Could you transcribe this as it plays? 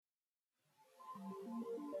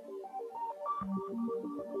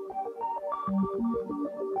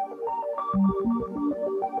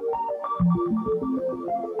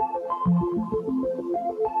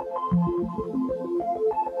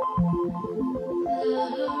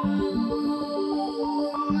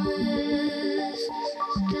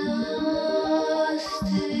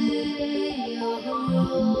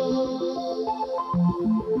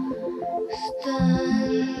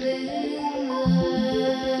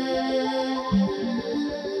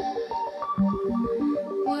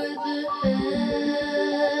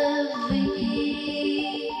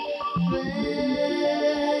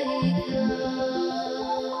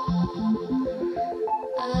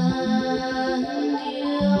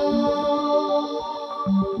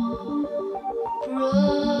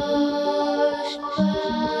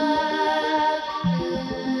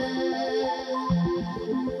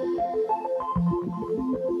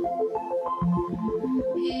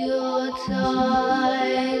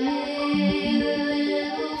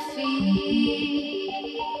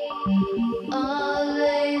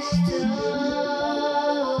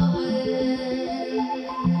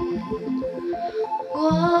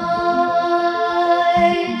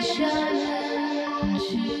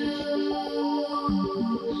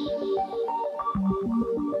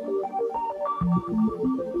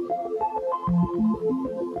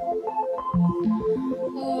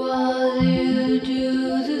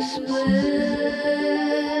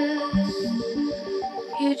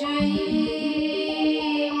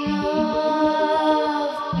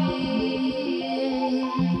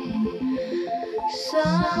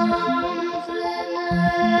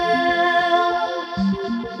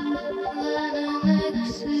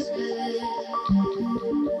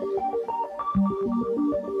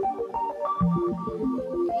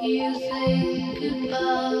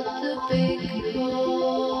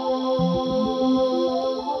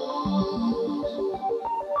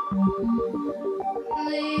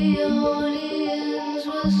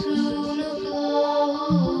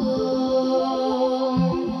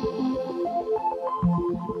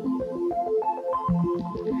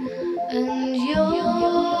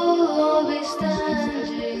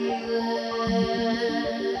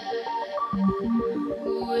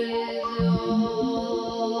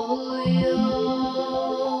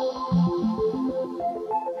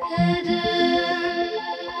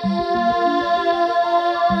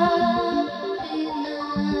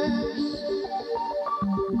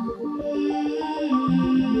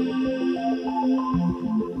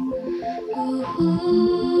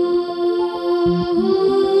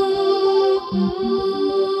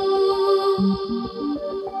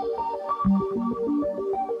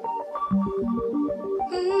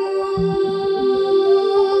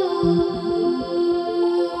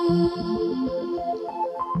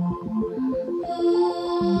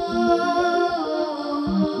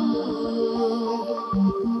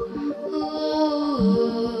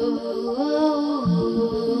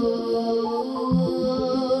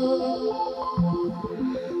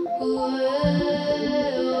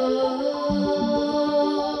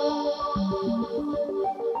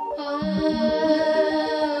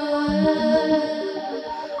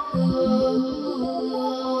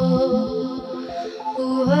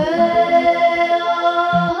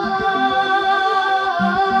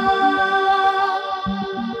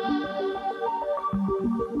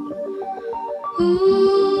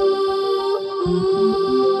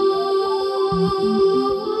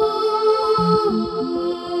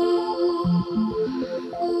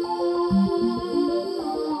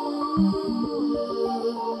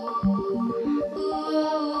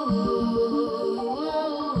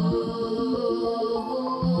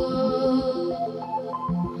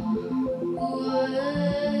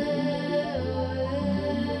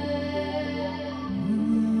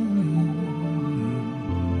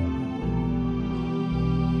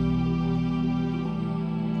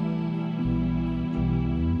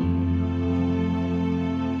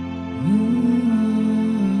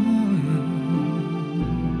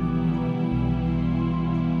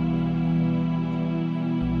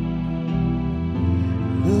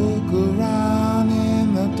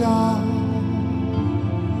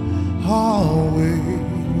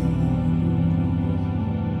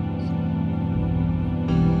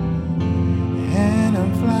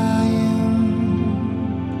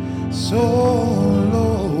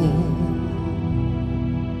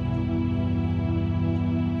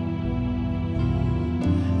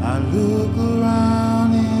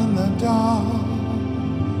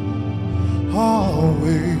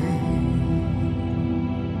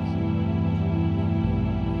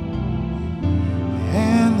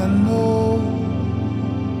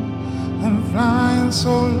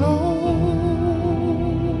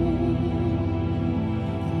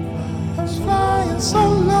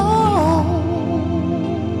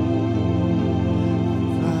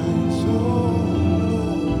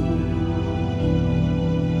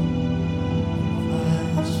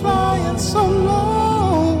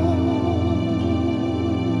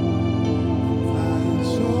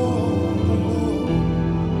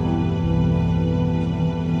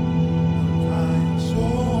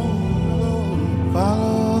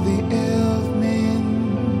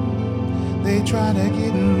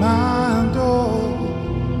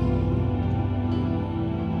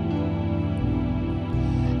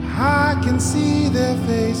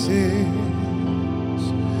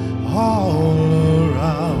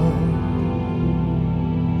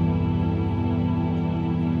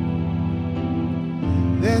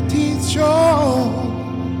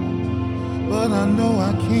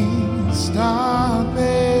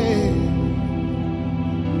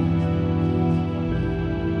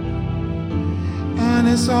and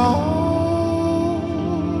it's all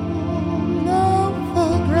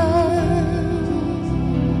over grass.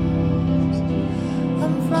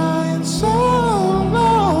 I'm flying so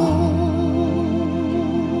low.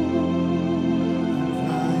 I'm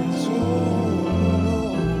flying so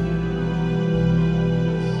low.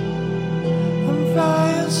 I'm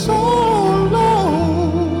flying so low.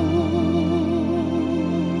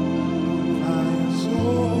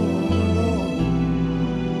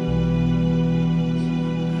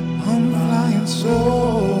 I'm flying so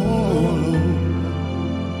low.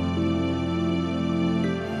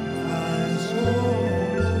 I'm flying so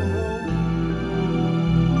low.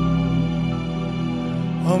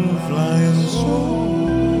 I'm flying so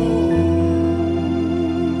low.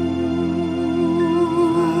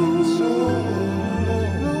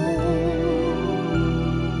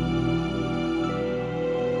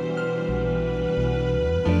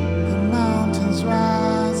 The mountains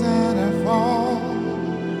rise and I fall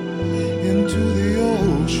into the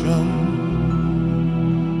ocean.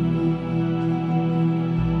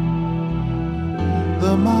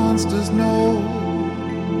 The monsters know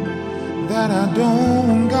that I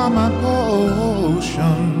don't got my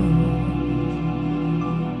potion.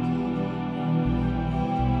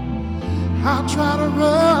 I try to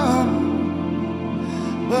run,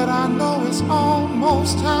 but I know it's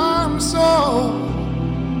almost time, so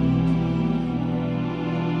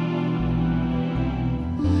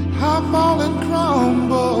I fall and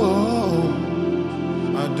crumble.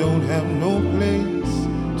 I don't have no place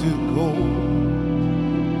to go.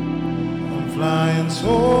 I'm flying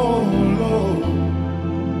so low.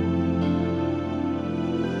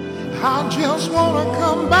 I just wanna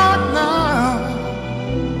come back now.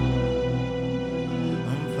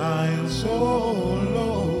 I'm flying so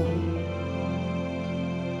low.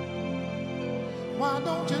 Why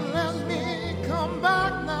don't you let me come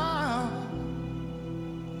back now?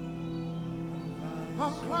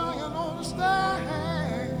 I'm crying on the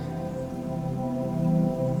stage.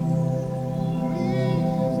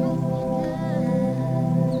 Please don't forget.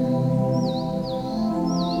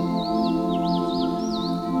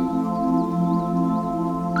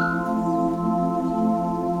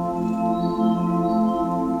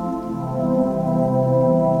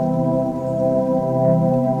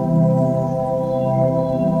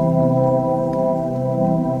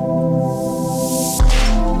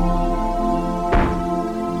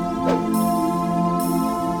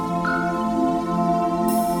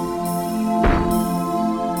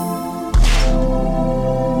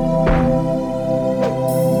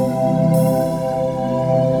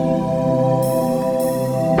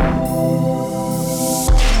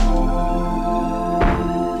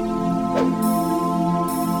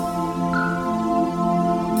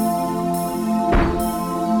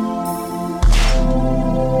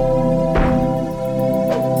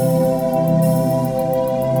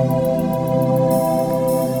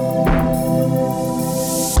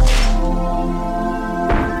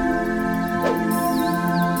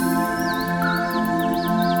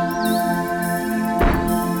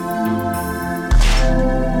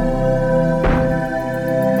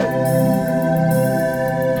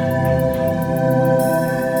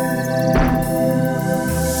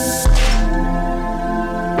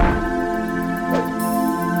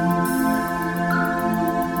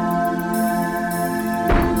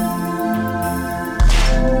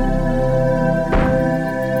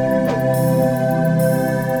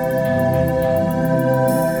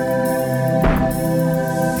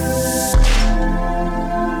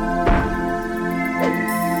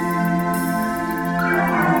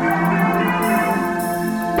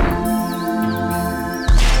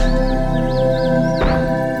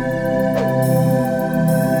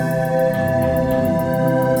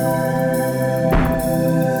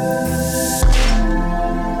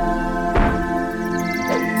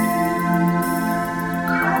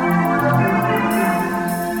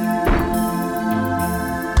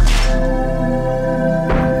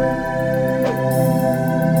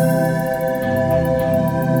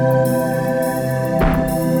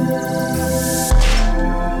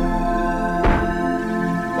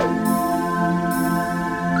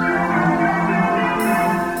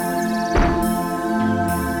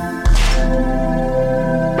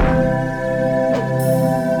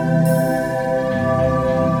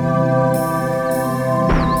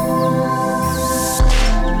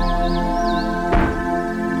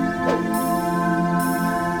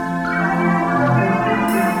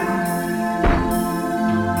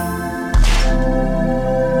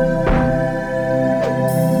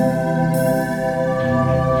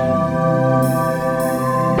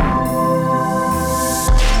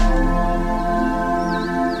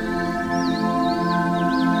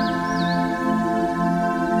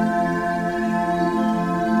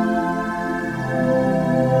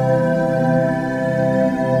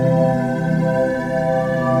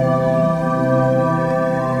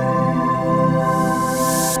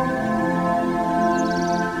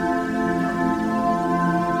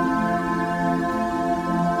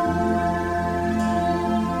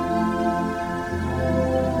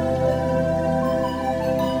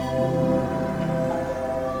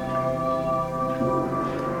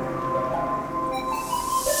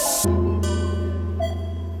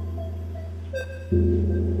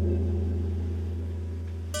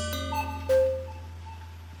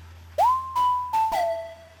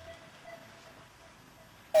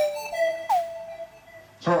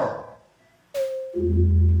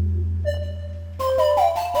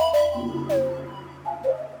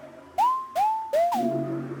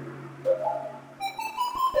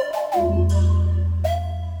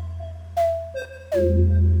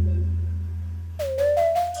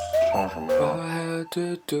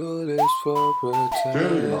 to do this for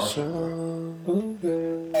protection.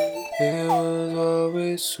 It was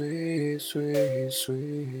always sweet, sweet,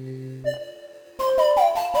 sweet.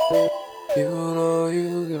 You know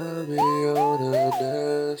you got me on the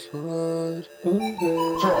dance floor.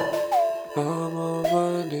 I'm on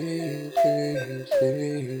my knees, please,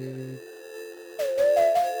 please.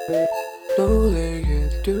 No, they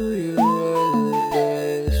can't do you on the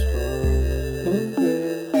dance floor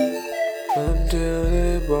until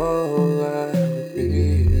they ball like me.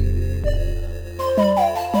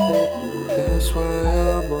 That's why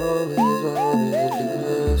I'm always on the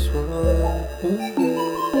dance floor.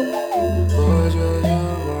 Boy,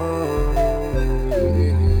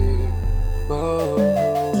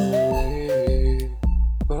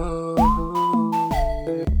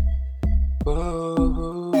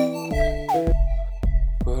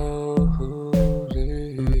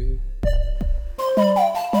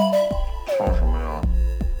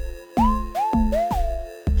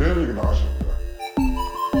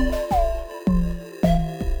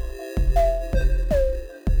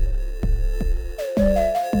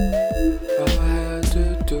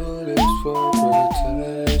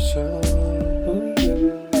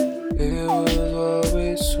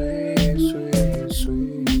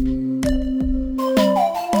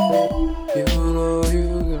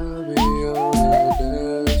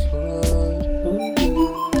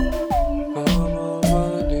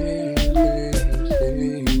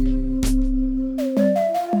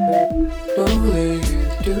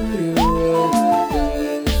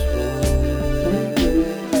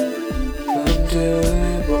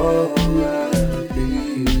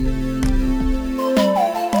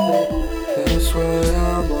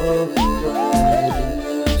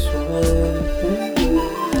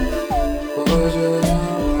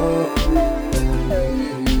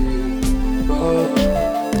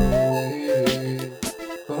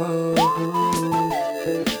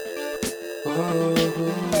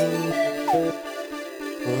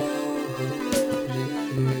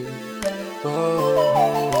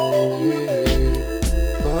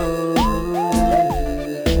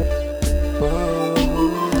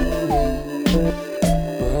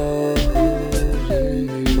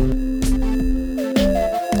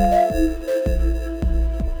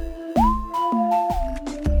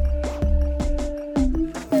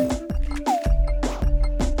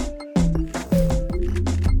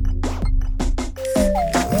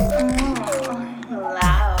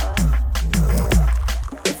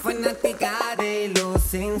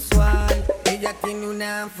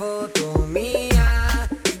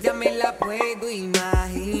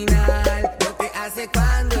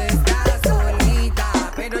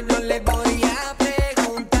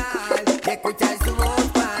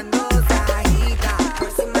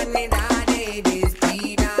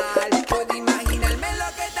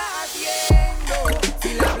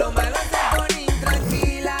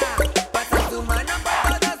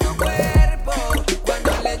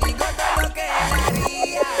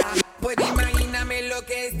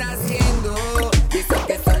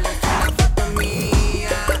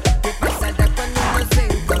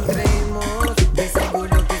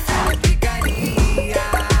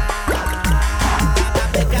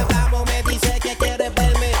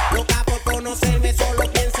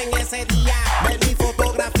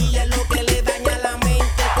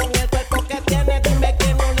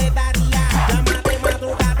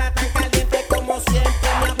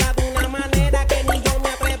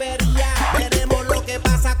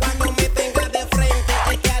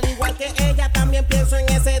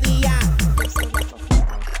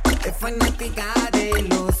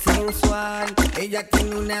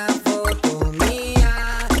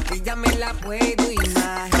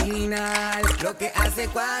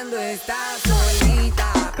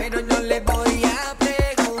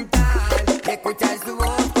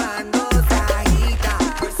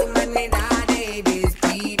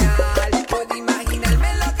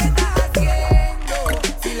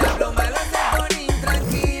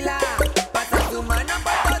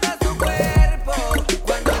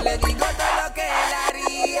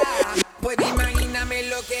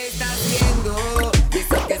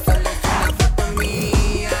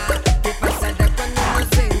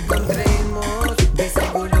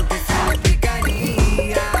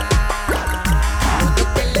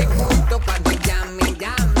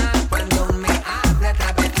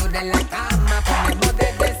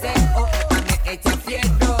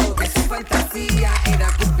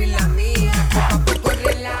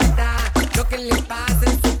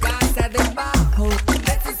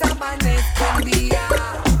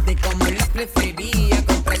 just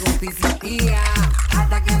prefería.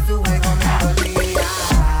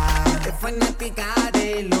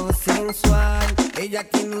 ella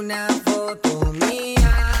tiene una foto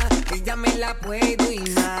mía y ya me la puedo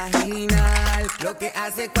imaginar lo que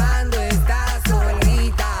hace cuando está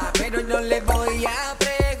solita, pero no le voy a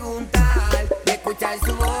preguntar de escuchar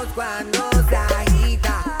su voz cuando se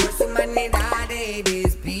agita por su manera de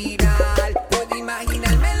respirar. Puedo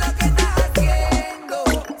imaginarme lo que está haciendo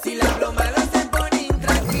si la ploma lo se pone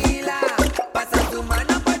intranquila, pasa su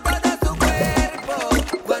mano por todo su cuerpo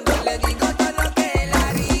cuando le digo todo lo que él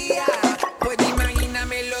haría. Puedo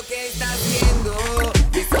imaginarme lo que está haciendo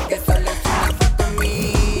y eso que solo es una foto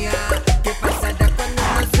mía. ¿Qué pasará cuando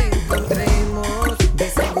nos encontremos? De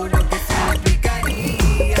seguro que se le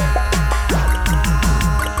aplicaría.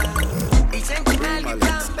 Y Sentinel y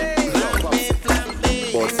Plan B.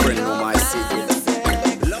 But friend know my secret.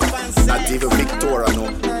 Not even Victoria no.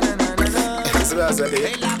 So that's what it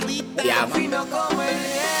is. Yeah man.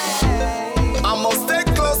 I must stay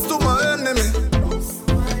close to my enemy.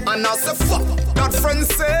 And I say fuck that friend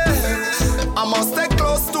say. I must stay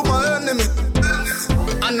close to my enemy.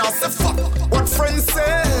 And I say fuck what friends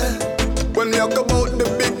say. When we talk about the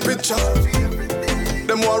big picture,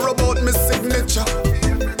 them worry about me signature.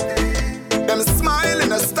 Them smile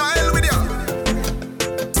in a style with ya.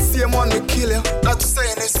 Same one we kill ya. Not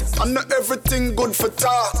saying this, I know everything good for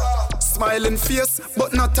talk. Smiling face,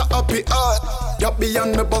 but not a happy heart. You're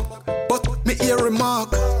beyond me buck, but me hear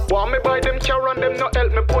remark. Want me buy them car and them not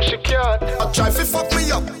help me push a card. I try to fuck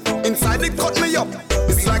me up, inside it cut me up.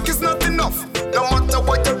 It's like it's not enough, no matter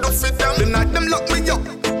what you do for them. The night them lock me up,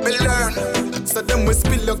 me learn. So them we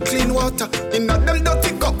spill your clean water in a them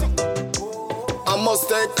dirty cup. I must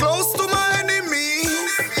stay close to my enemy.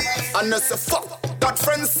 And I say fuck that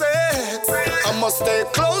friend said. I must stay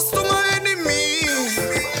close to my enemy.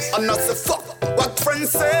 And I say fuck what friend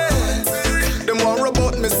said. Them worry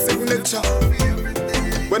about me signature.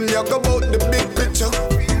 When you go about the big picture,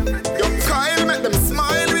 your Kyle make them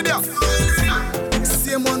smile with ya.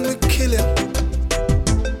 Same one we kill ya.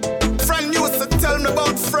 Friend used to tell me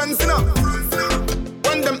about friends, you know.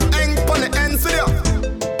 When them hang on the ends with ya.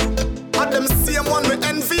 And them same one we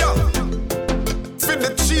envy ya. Fit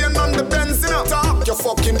the chain on the Benz, you know. Talk your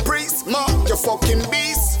fucking priest, mark your fucking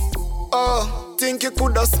beast. Think you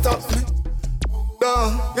coulda stopped me?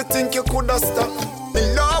 Duh, you think you coulda stopped me?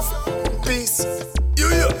 Me love, peace.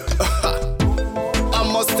 Yeah. I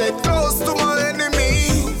must stay close to my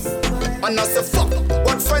enemy. And I say fuck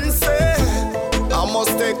what friends say. I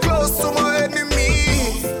must stay close to my enemy.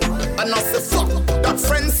 And I say fuck that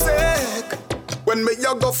friend say. When me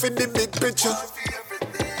ya go for the big picture,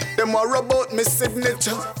 them worry about me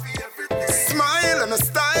signature. Smile and a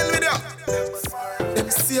style with ya. Them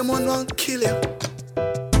same one won't kill ya.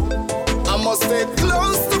 I must stay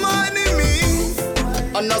close to my enemy.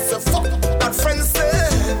 And I say fuck that friend say.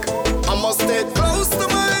 I must stay close to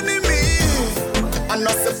my enemy. And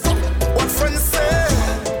I say fuck what friends say.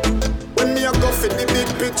 When me a go for the big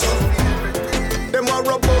picture, them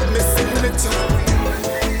worry about me signature.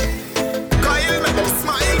 Kyle make them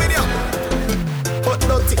smile with ya, but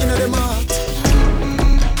dirty inna them heart.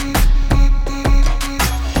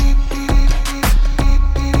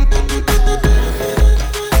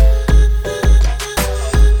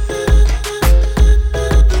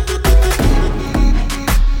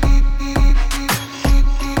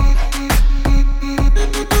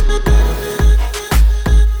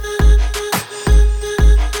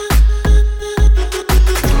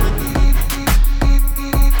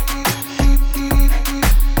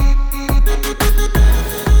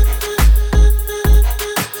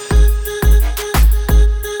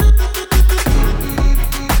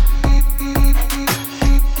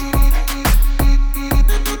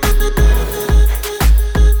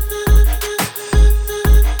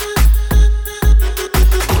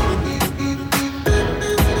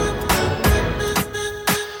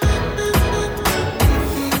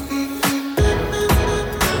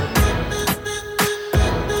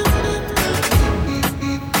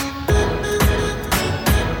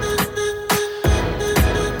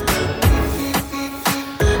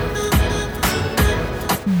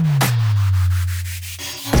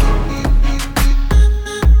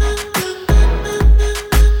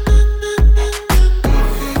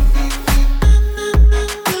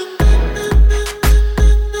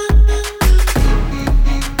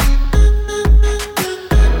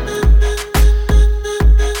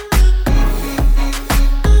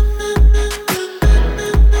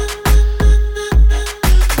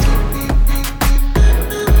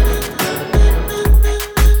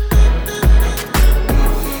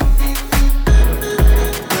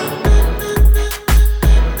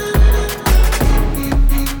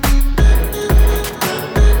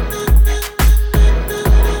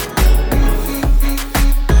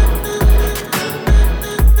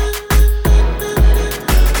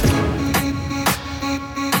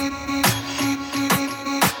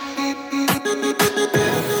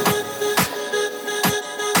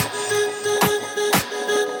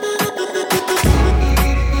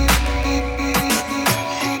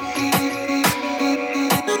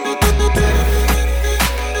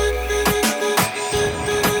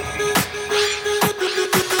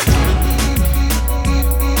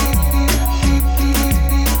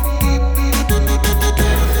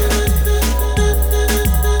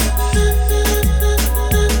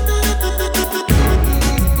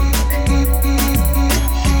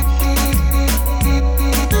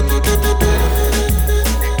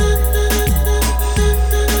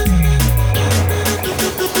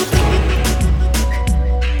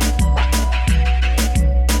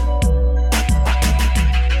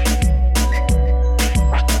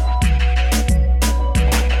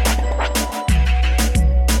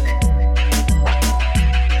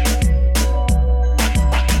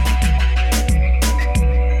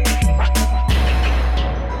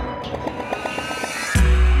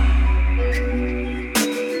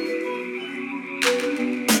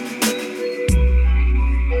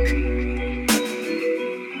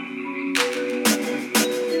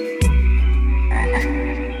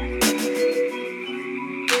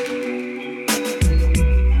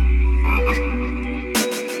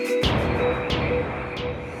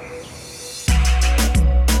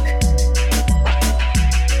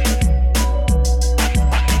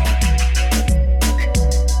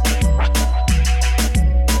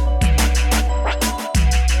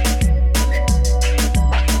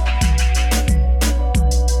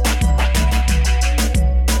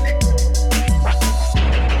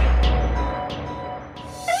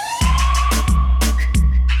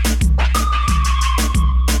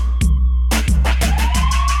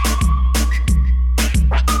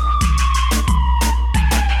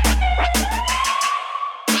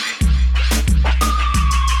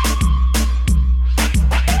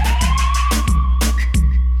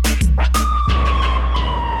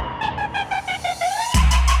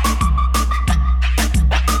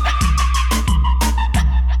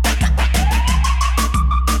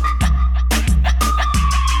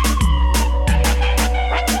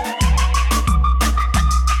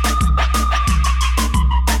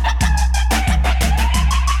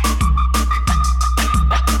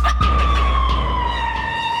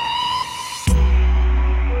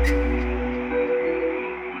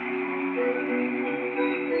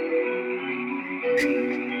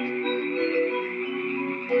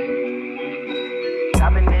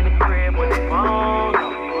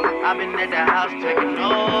 the house taking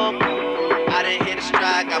over. I done hit a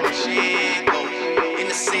stride, got my shit go. In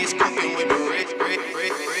the seats cooking with the rich.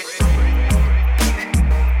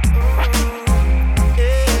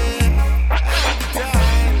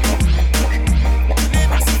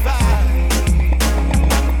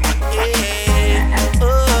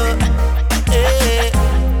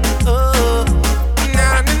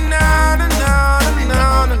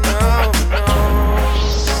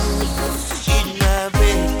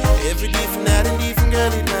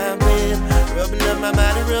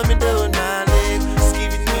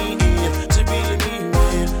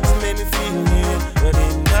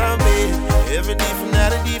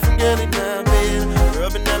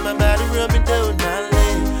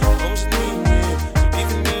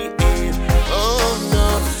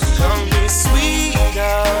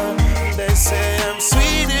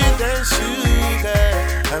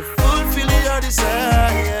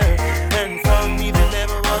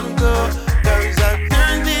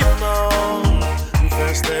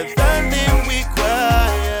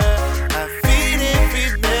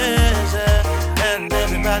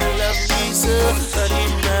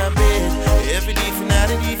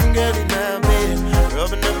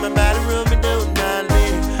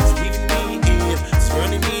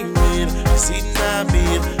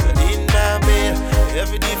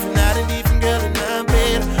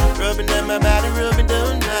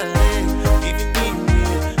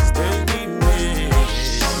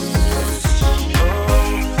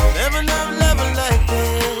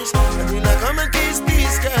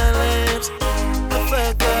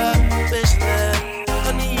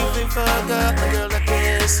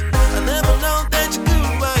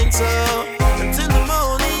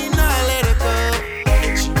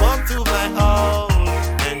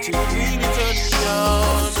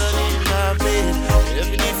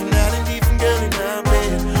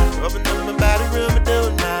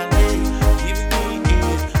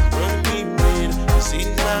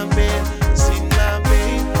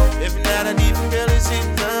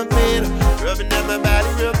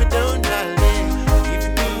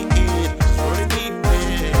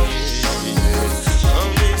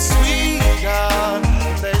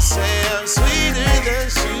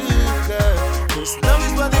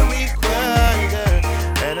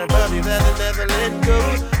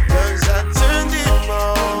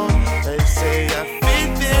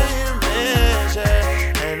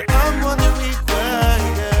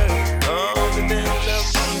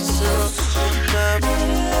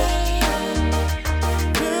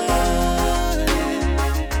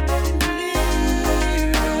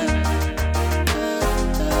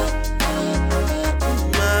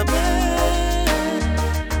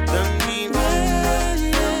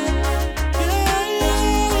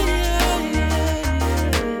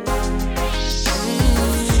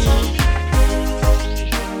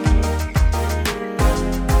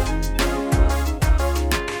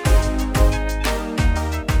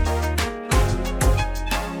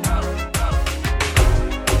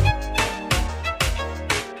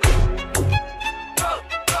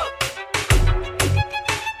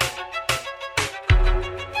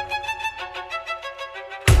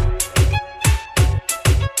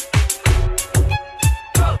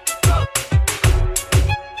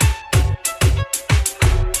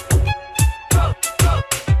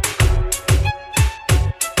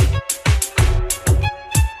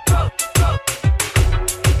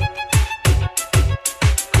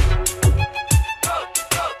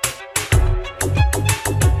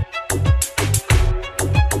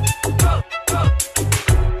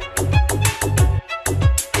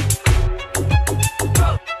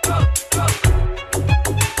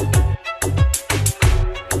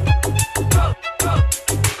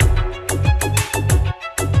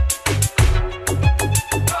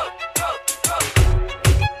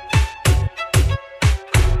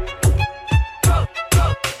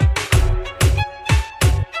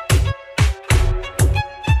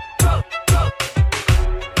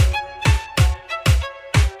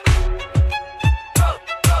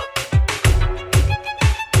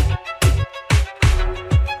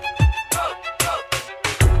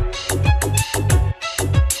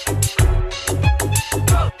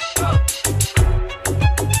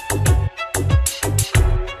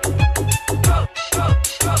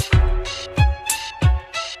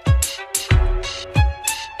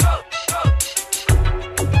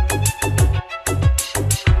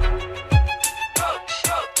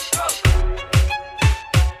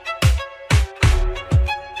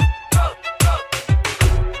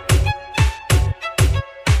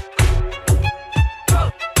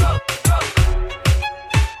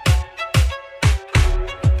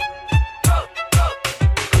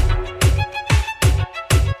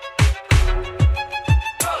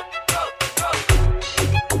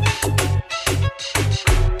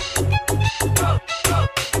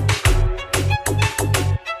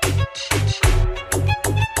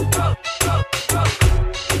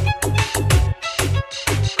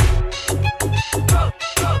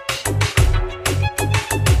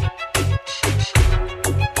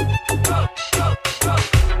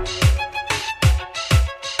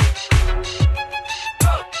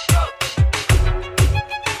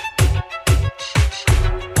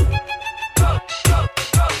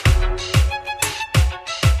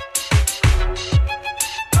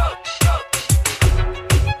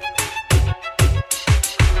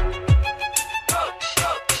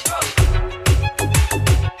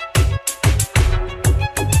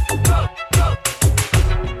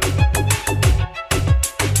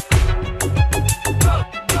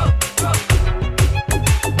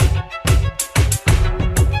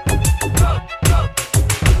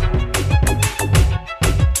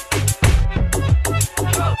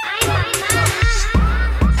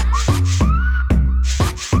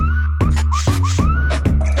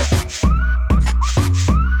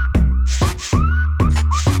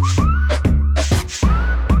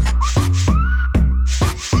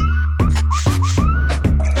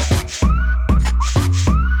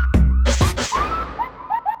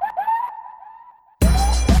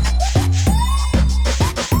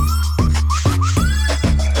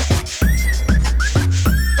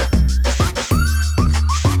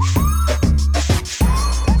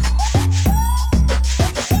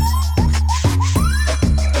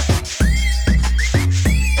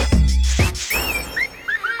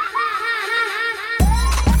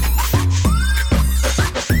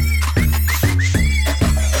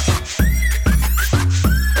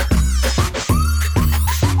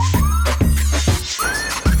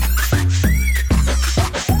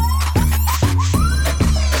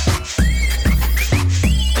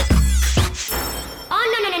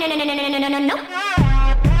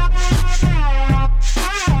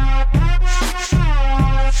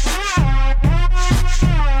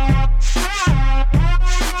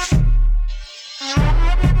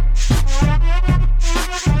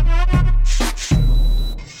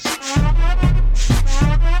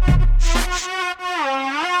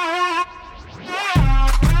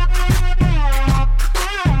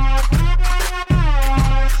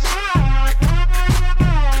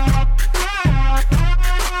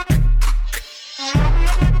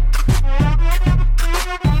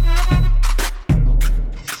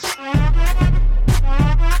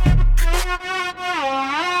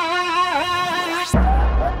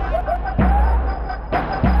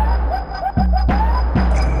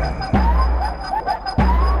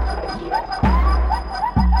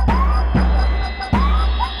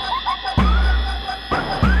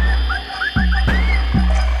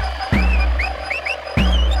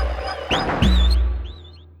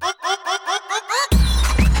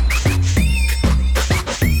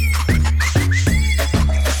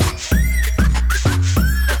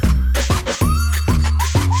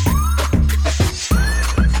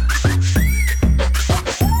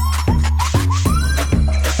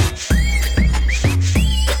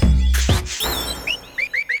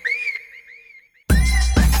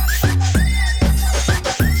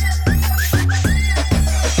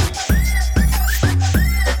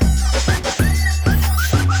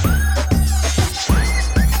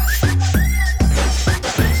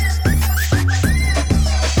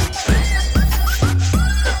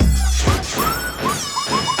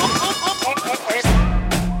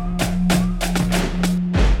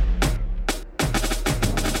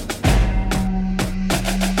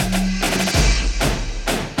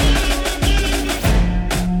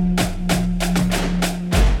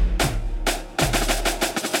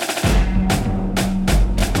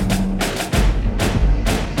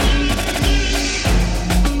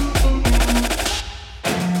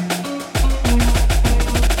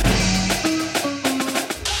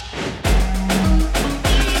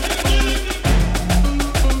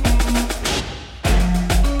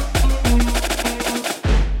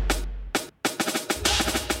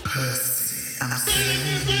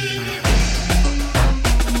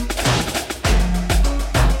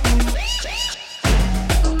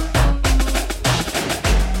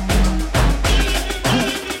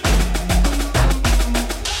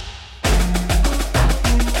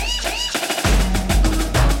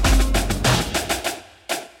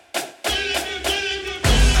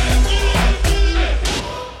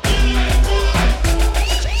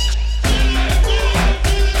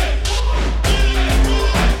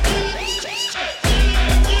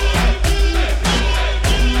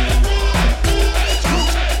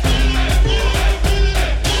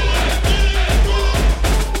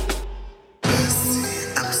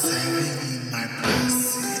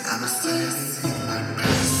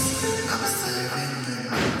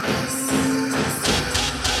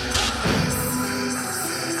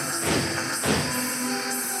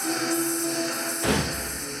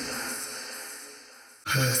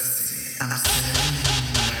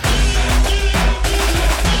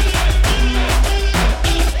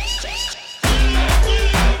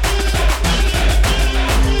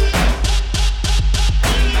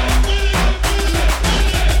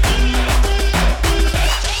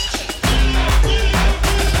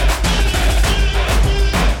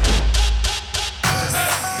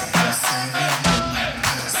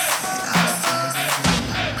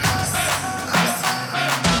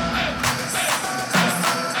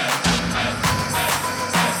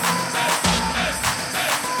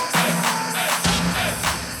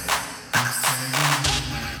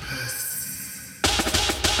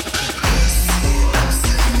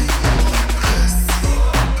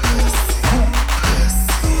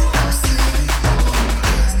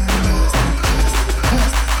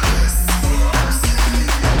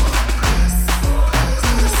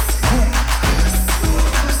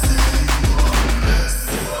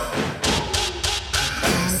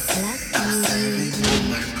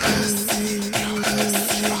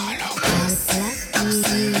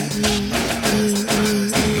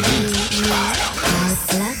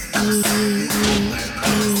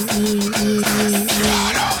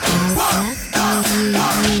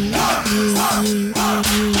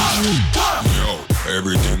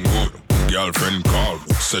 Girlfriend call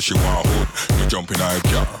me, say she want hood. Me jump in her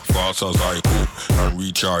car, fast as I could, and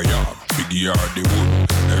reach her yard, big yard the wood.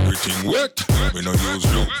 Everything wet, me no use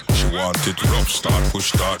look. She want it rough, start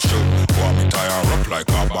push, start show. Want me tie her up like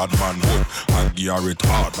a bad man would, and give her it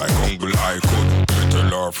hard like uncle I could. Me tell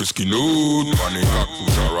her frisky nude, bunny cock,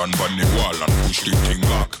 push her on bunny wall and push the thing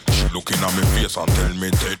back. She looking at me face and tell me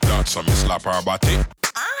take that, so me slap her body.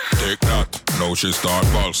 Take that. Now she start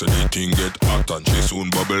ball, so the thing get hot, and she soon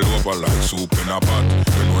bubble over like soup in a pot.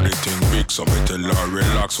 You know the thing big, so me tell her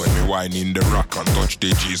relax when me whine in the rock and touch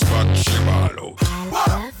the G-spot. She ball out.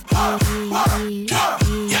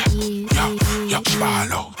 Yeah, she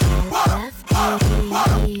ball out.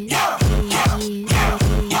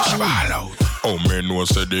 Yeah, she ball out. Oh, me know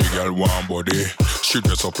say the girl want body. She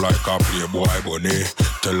dress up like a playboy bunny.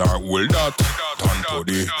 Tell her hold that. and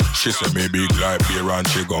body. She say me big like beer and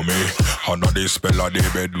she go me. Under the spell of the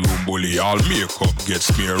bedroom bully. All makeup get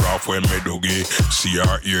smear off when me doggy. See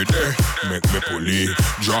her ear there, make me pulley.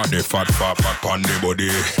 Draw the fat back on the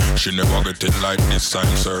body. She never get it like this,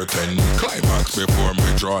 I'm certain. Climax before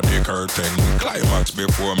me draw the curtain. Climax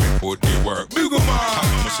before me put the work. Big man, I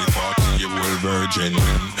must see 40-year-old virgin.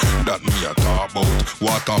 That me a talk about.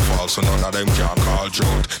 Waterfall, so none of them can call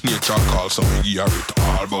drought. Nature call, so me hear it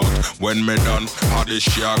all about. When me done, how this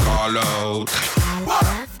shit call out.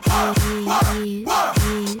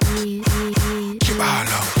 She ball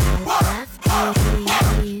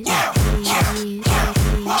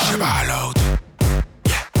out.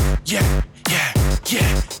 Yeah. She ball out.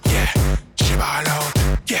 Yeah. She ball out.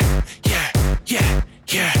 Yeah.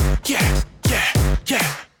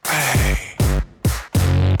 Hey.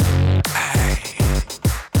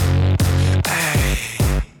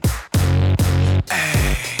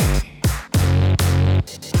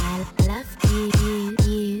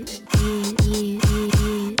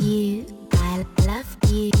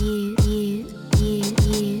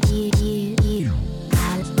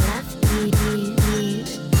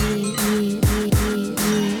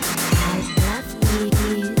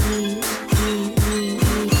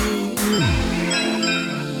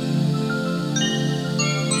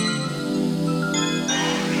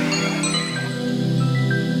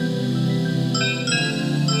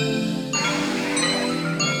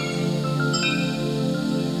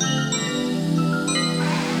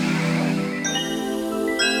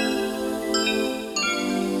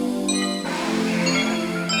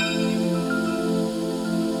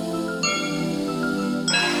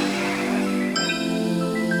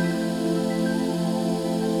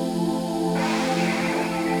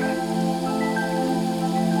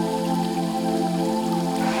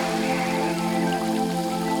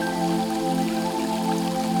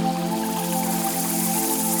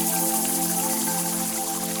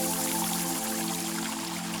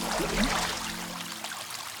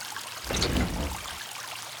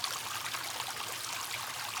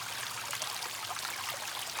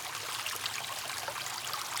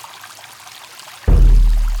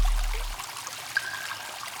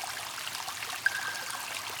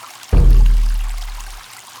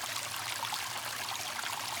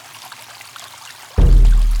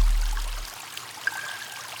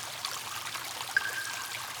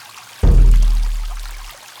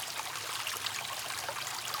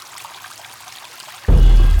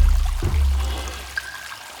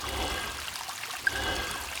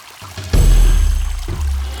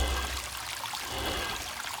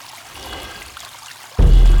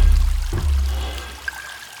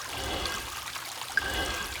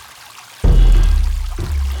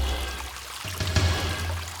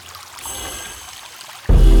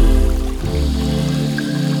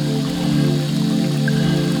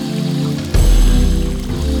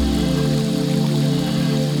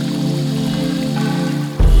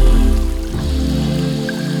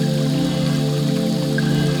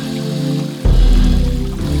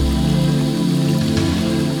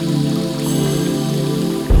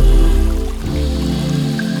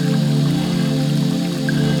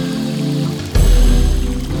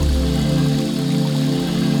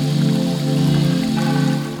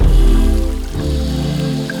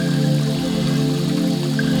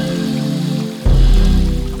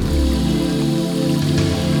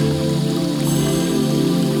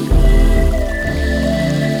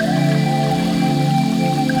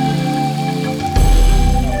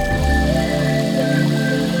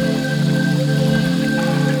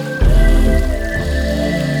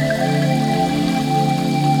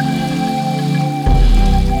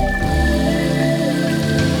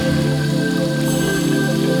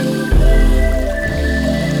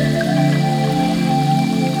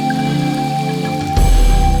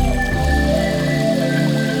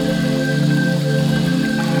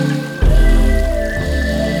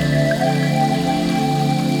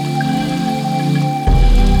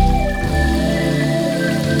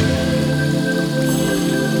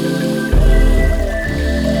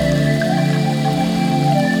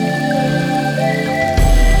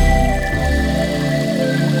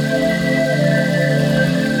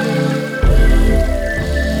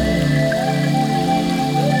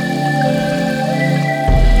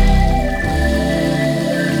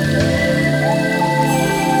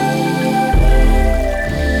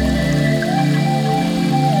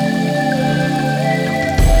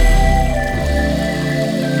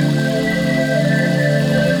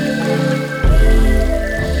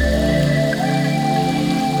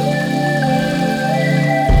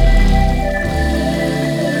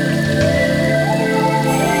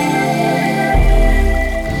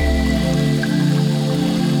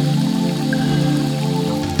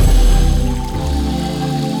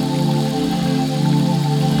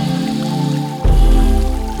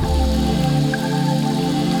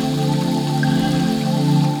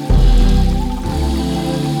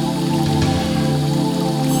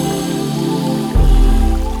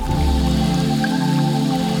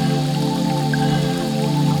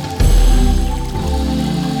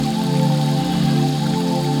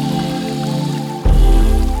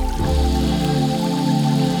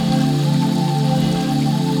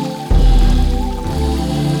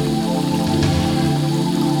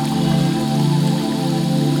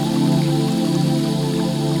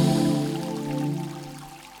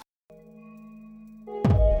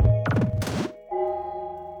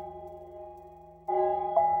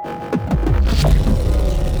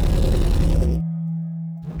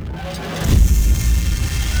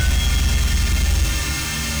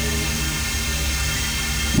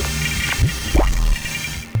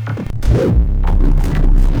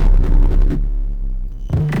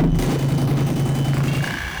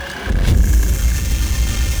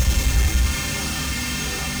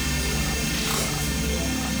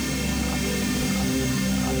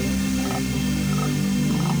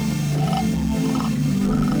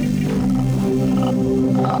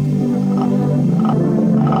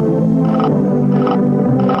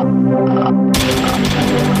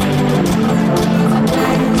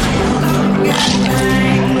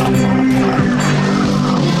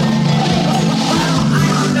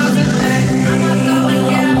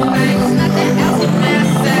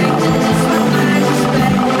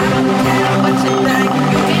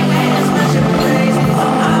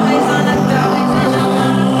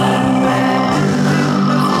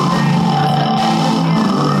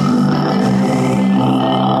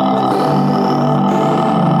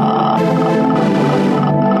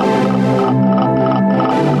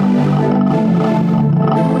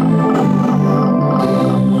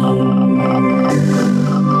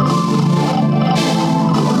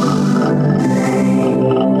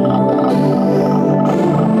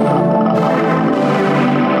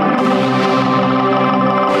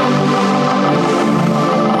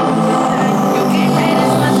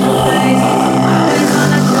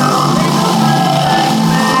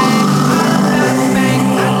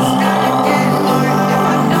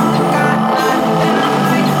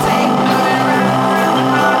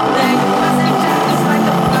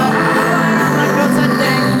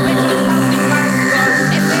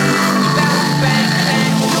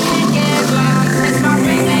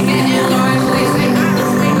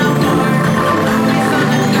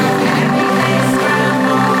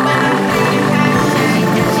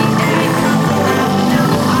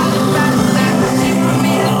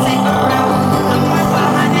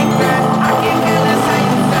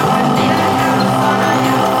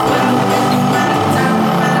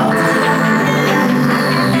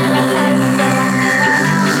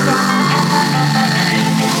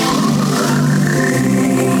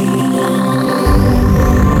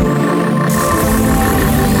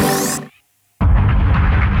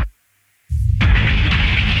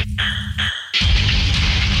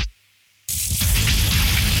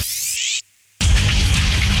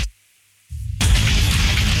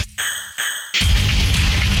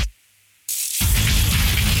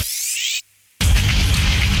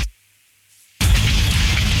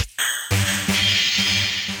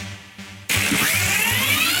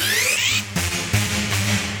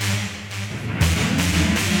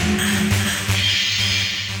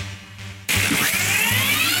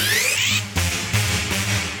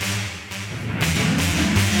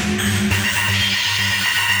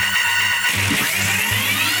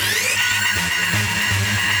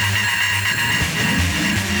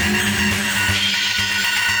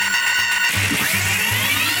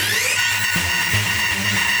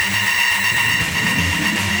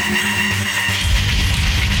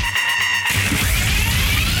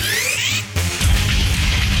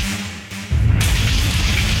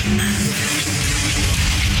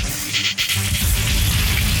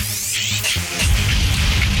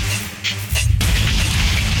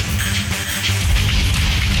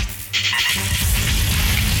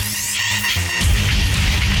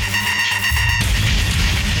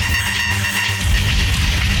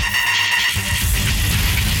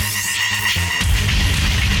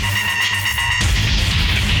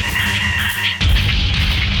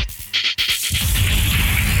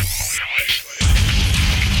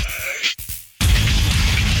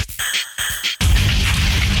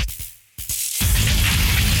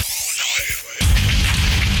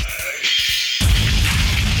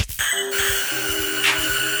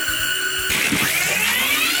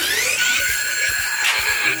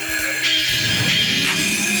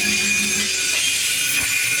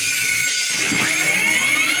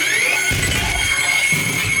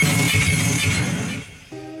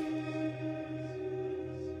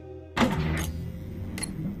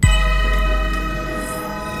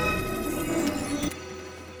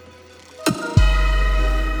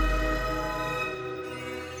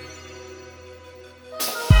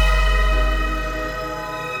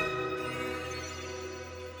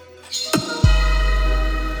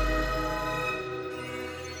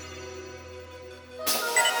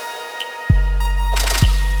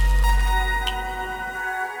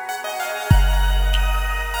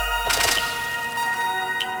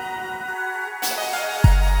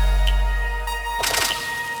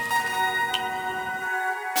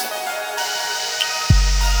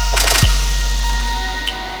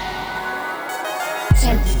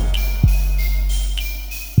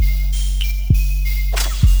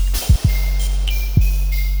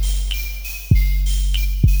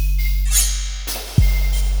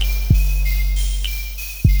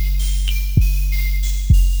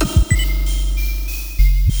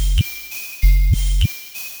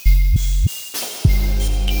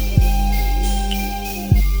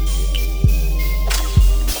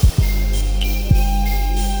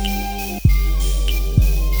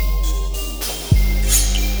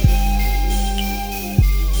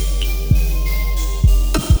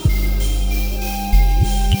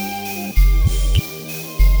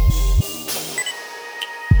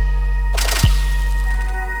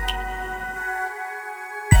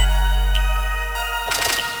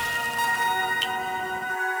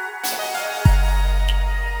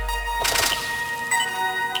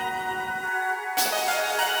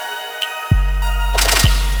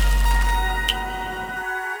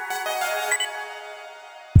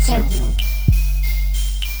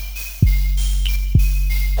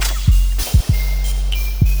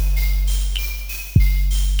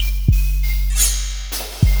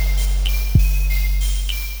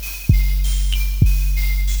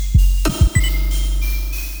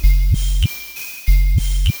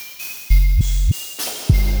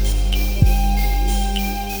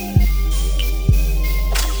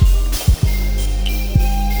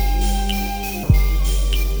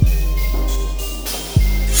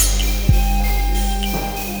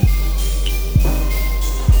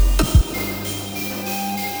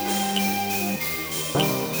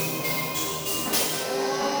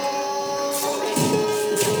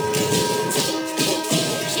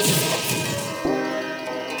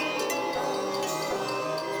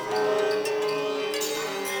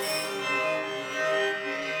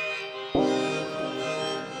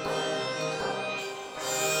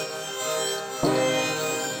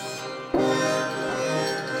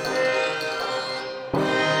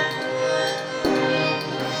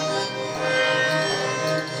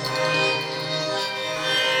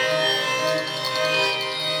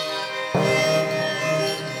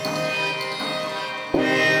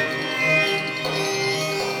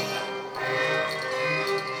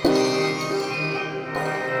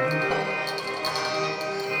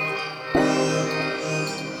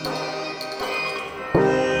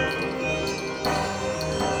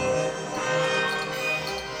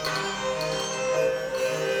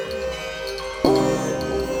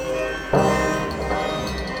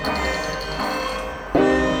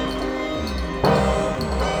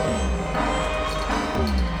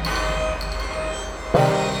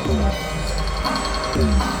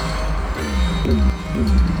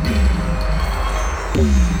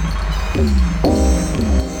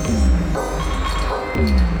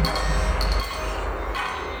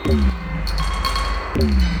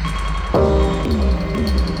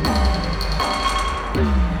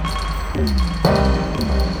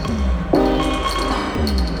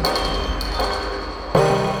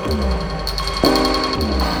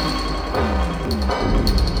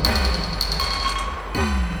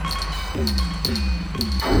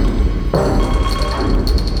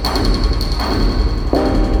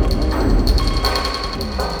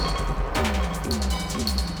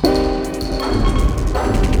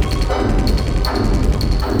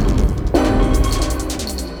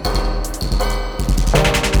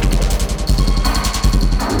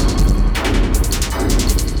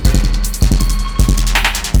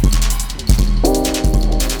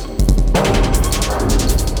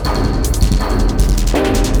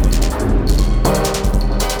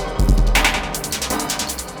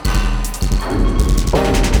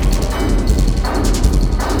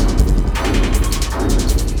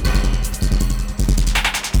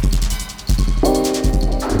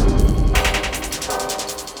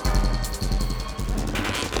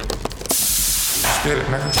 Get it,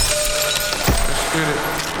 nigga. Let's get it.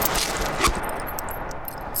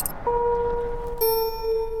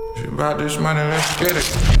 If you about this money, let's get it.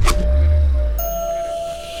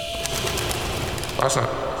 What's up?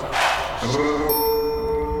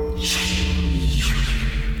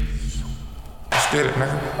 Let's get it,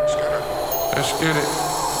 nigga. Let's get it.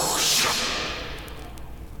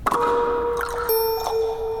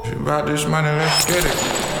 If you about this money, let's get it.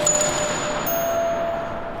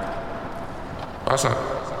 What's up?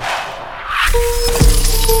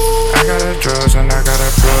 I got the drugs and I got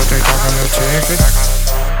a plug, they talking no ticket.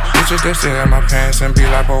 Bitches that stay in my pants and be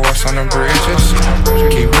like, boy, what's on the bridges?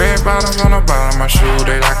 Keep red bottoms on the bottom of my shoe,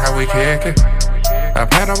 they like how we kick it. I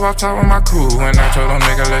had a walk talk with my crew and I told them,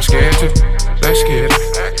 nigga, let's get it. Let's get it.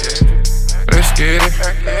 Let's get it.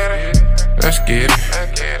 Let's get it.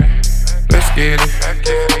 Let's get it.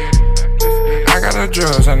 I got the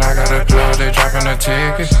drugs and I got a plug, they dropping the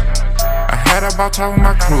tickets. I had about talk with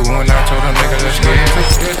my crew and I told them, nigga, let's get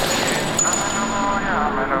it.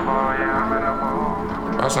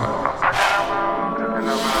 What's up?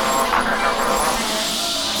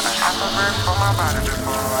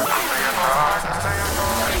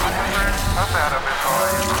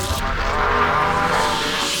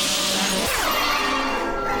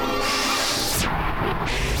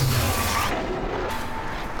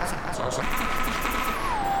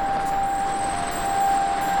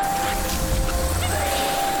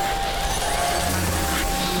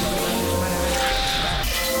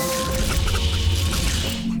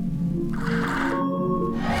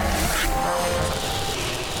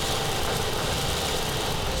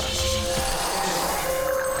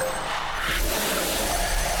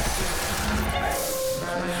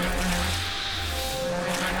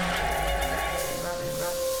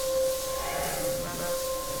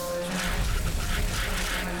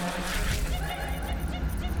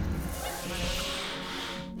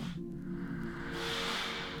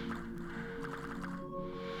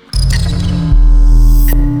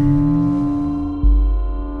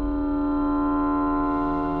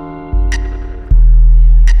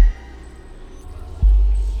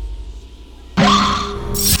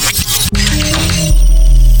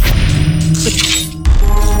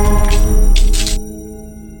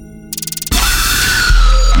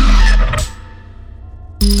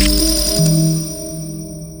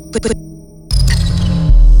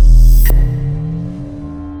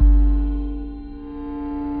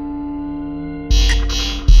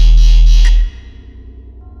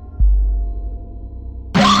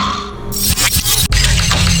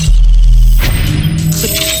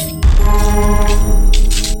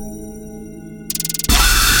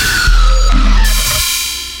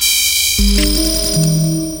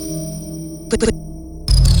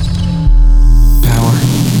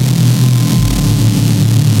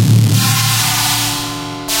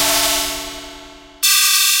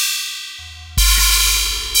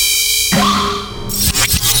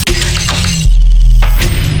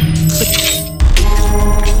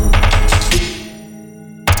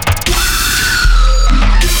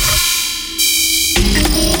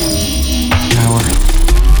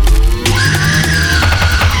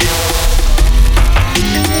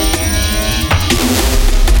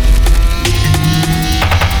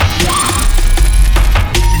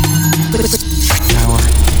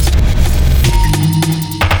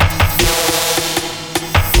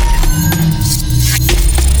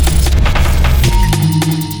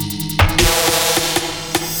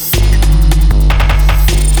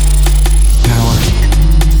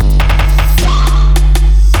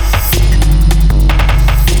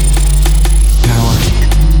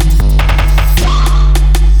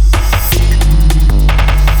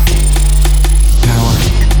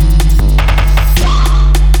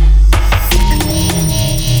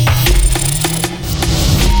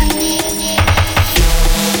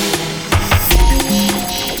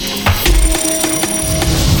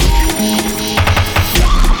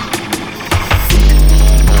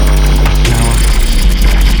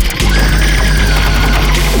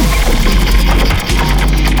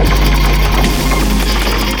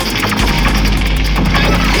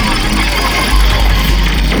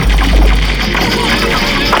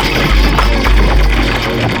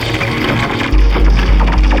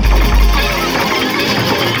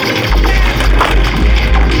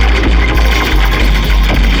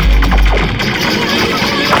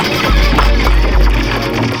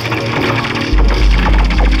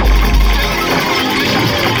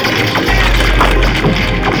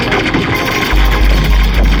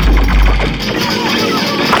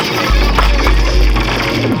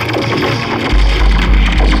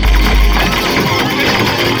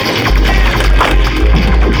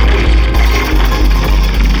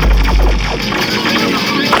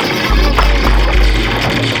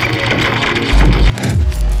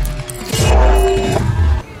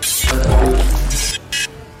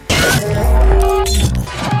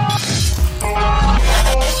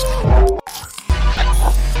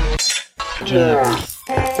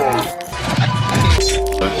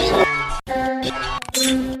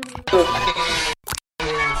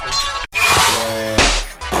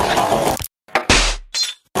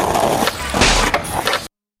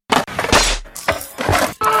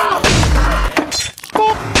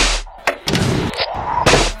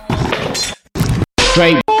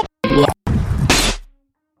 Straight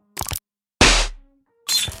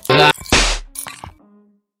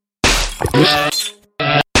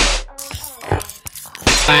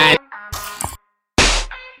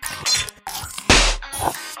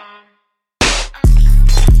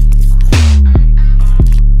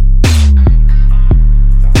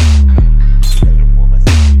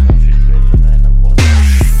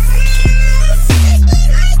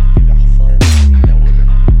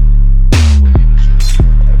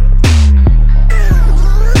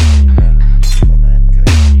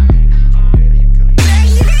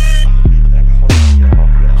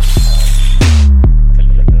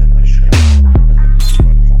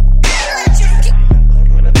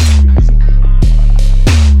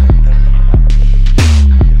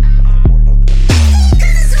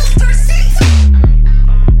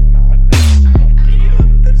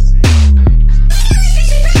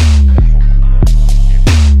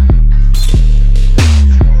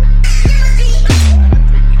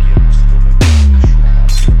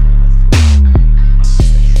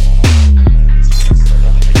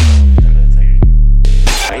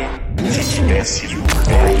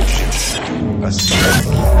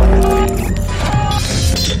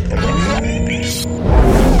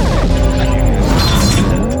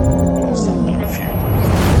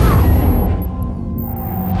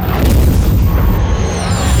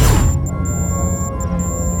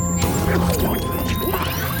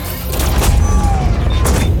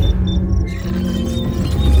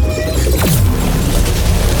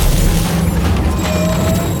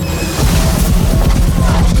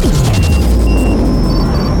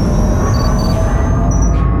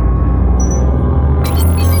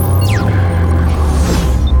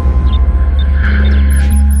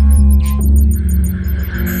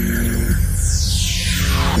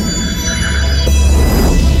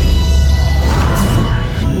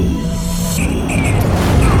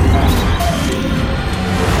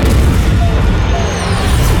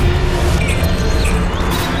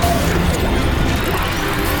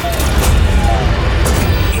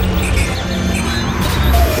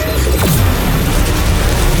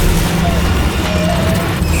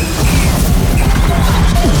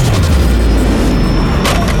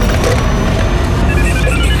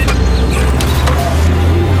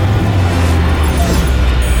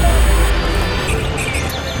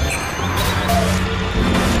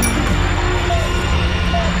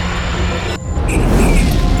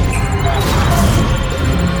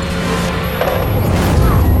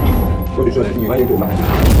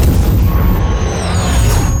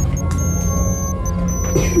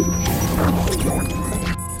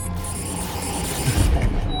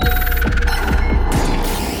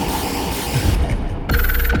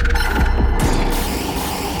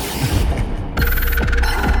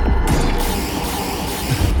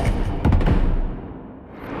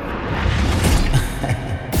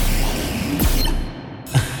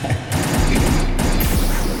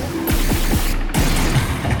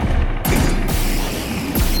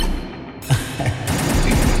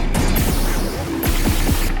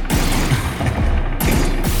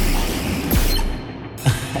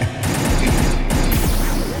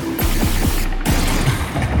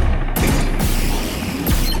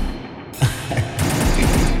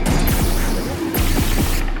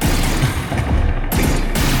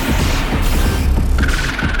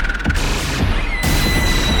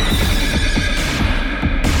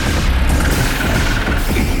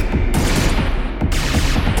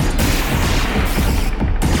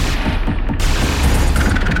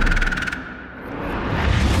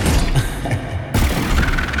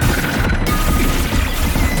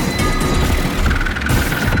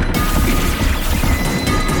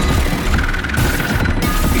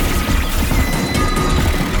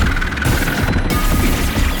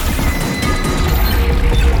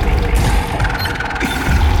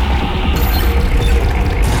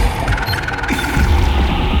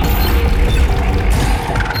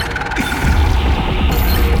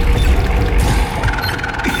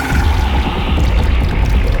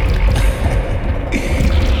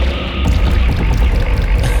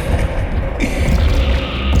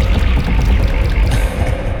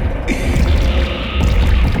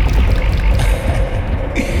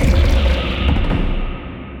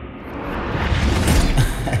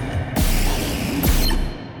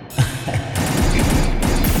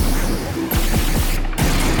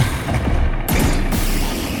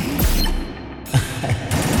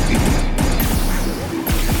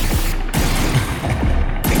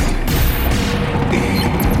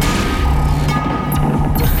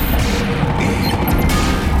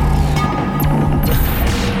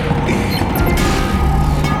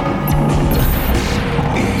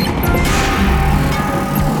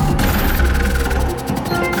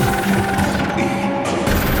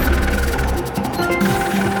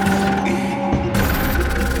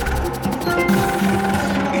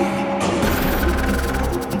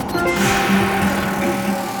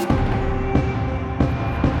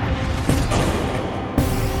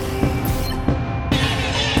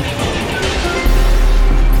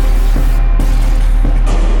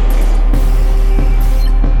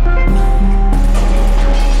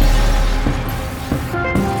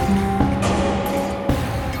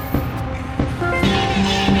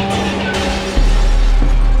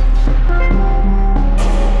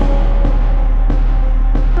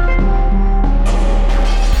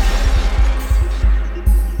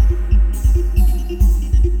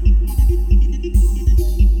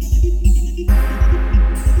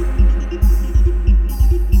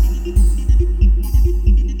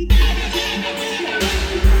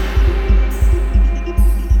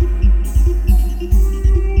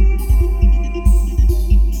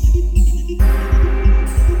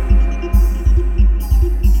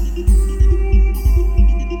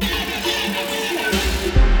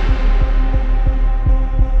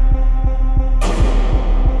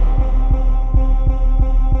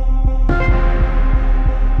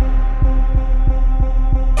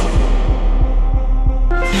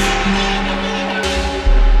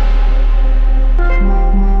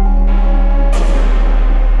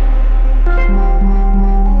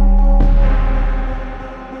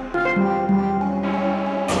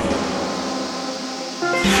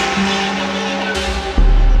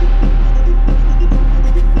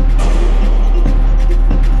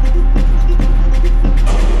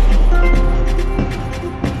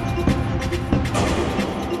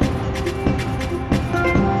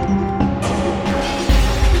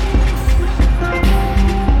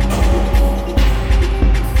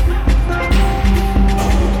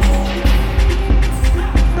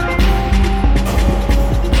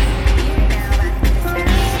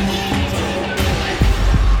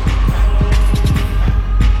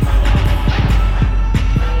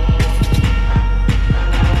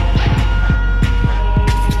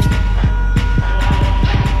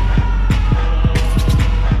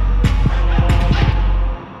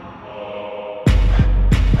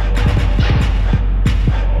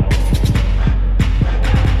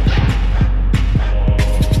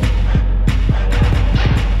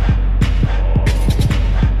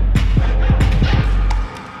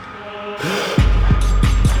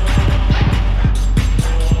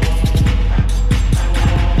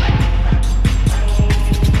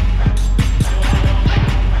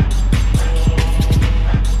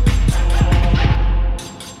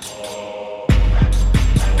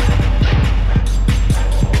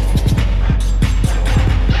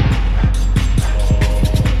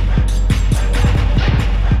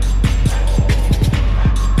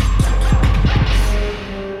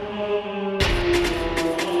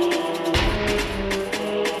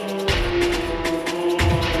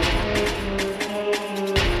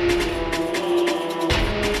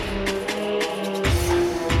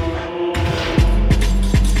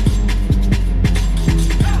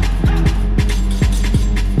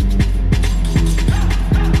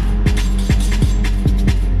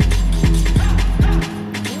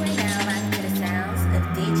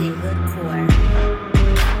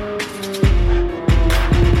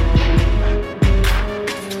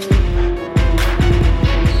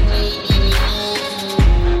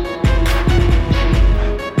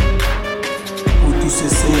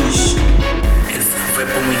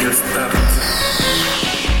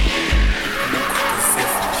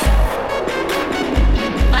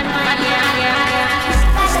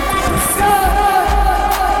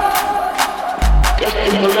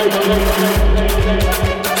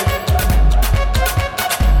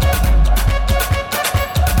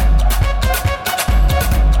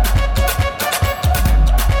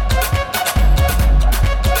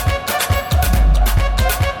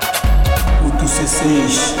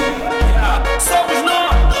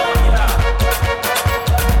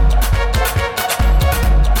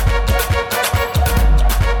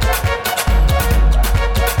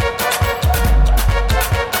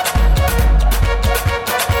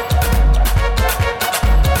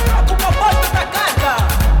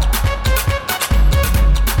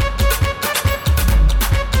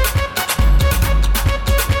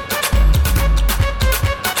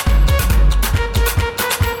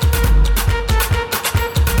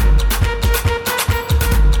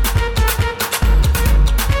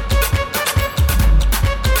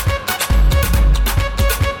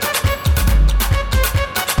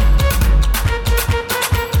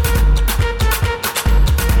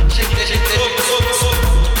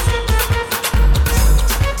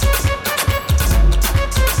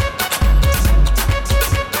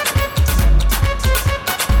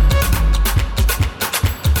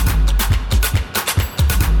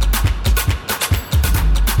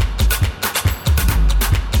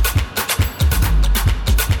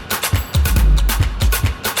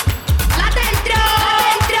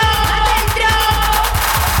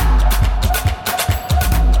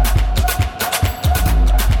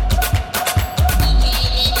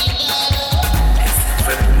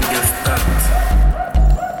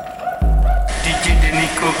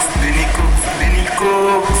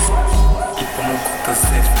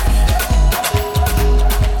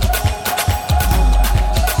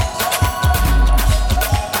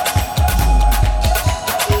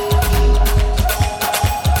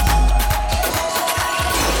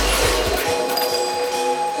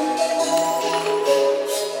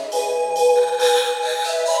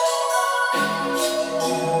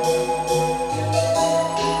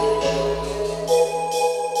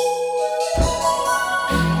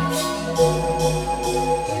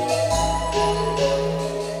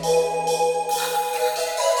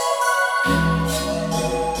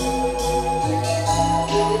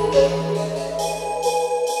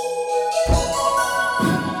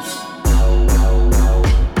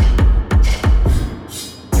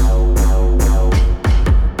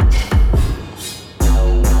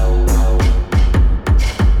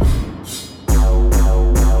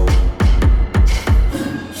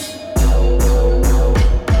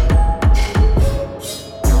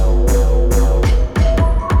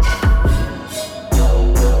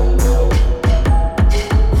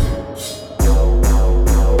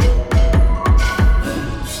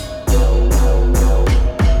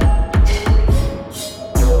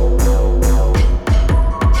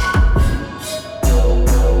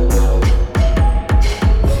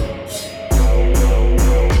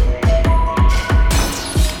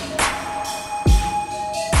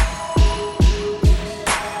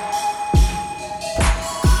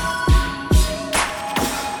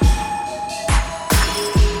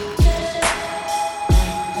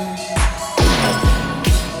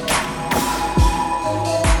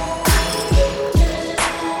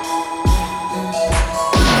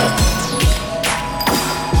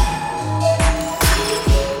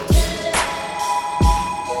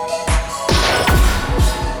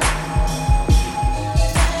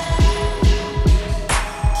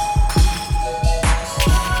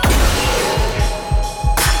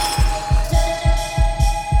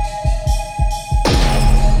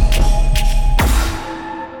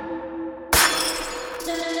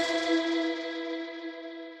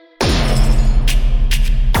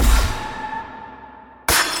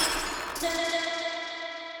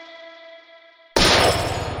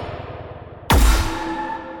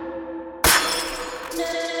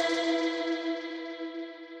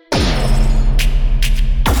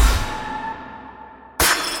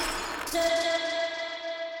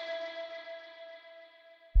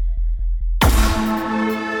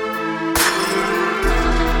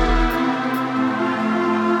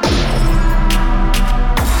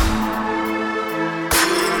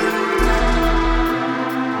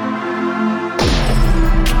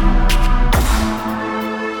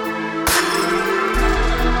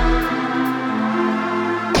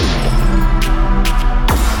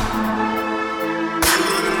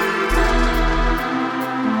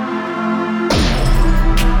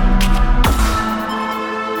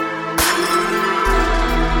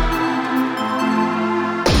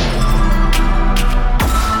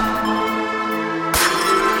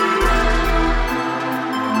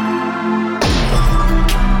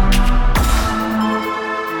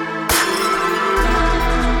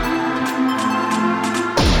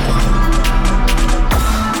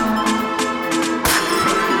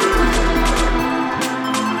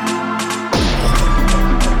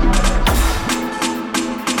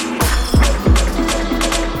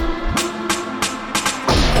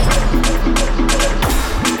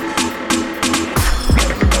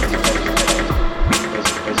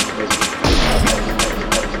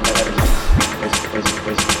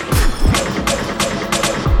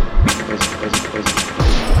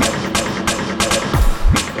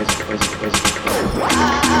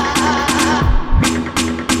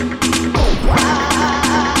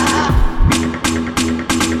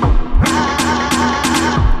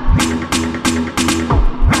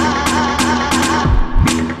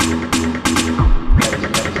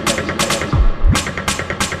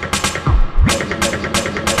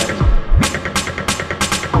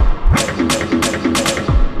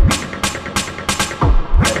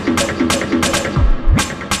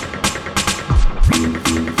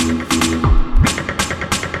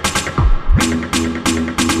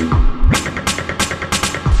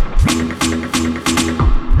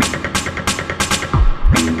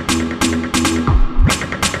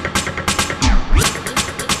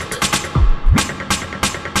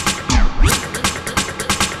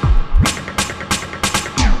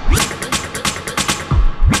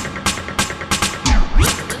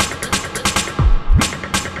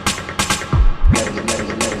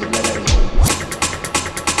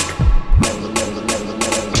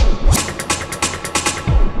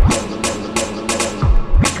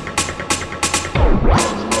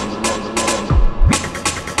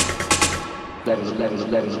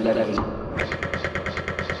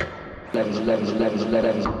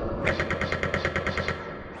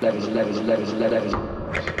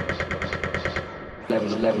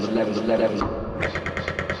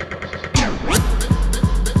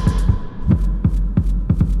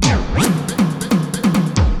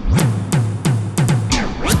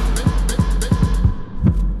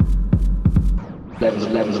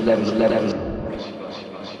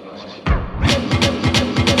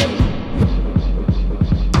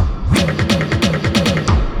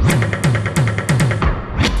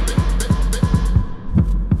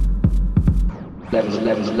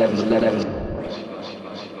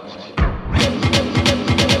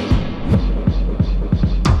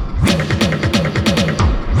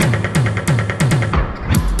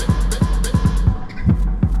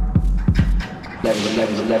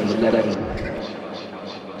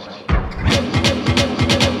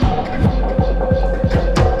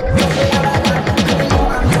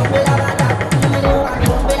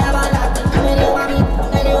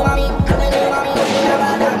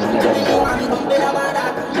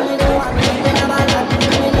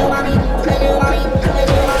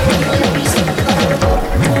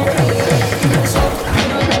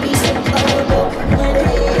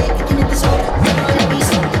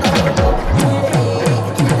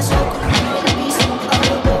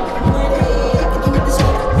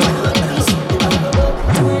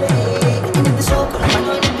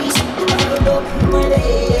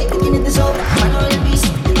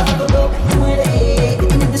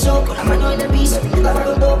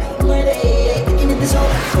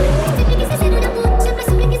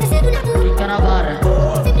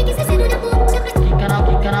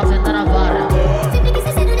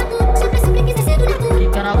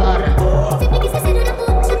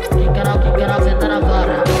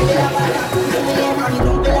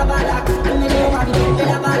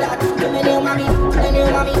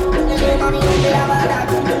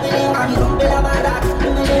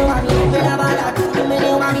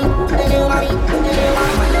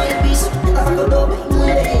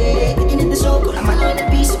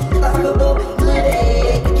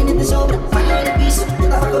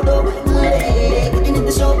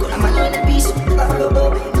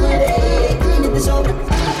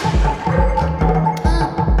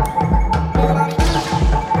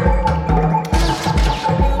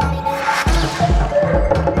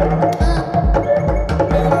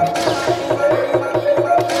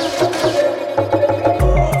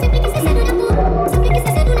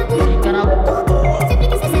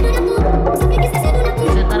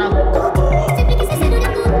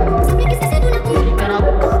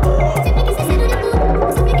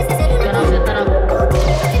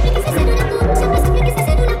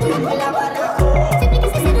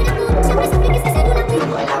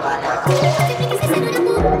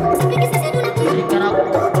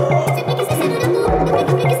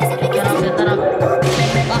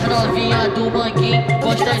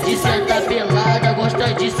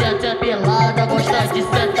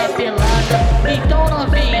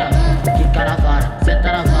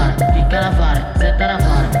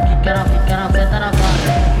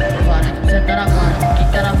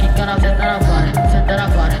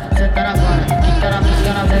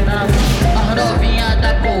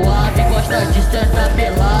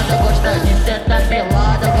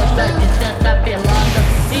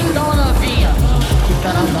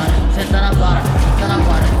Senta na vara,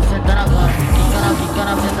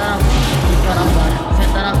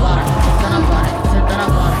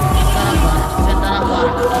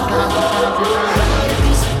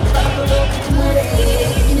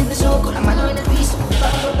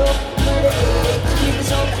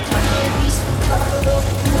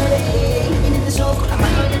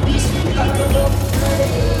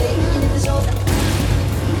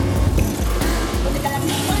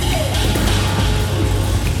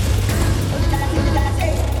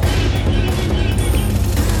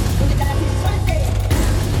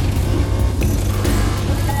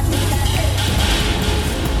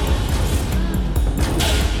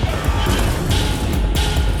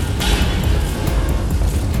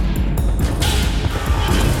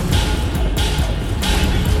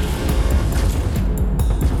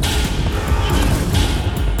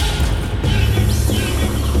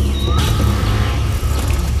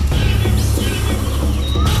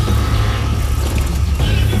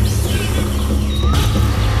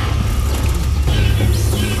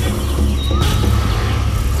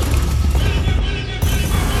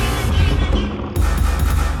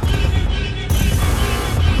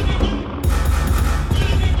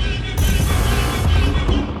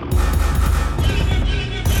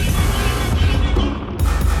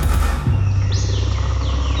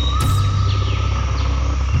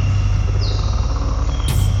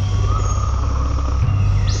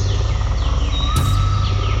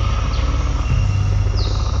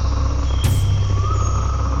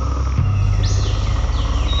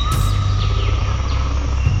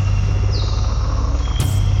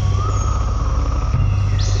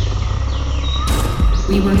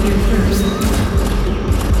 We were here first.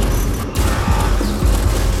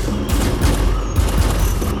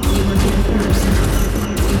 We were here first.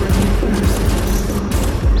 We were here first.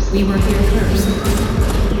 We were here first.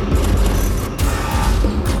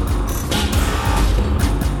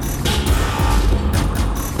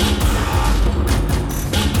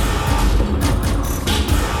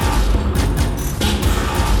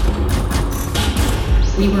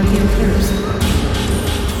 We were here first.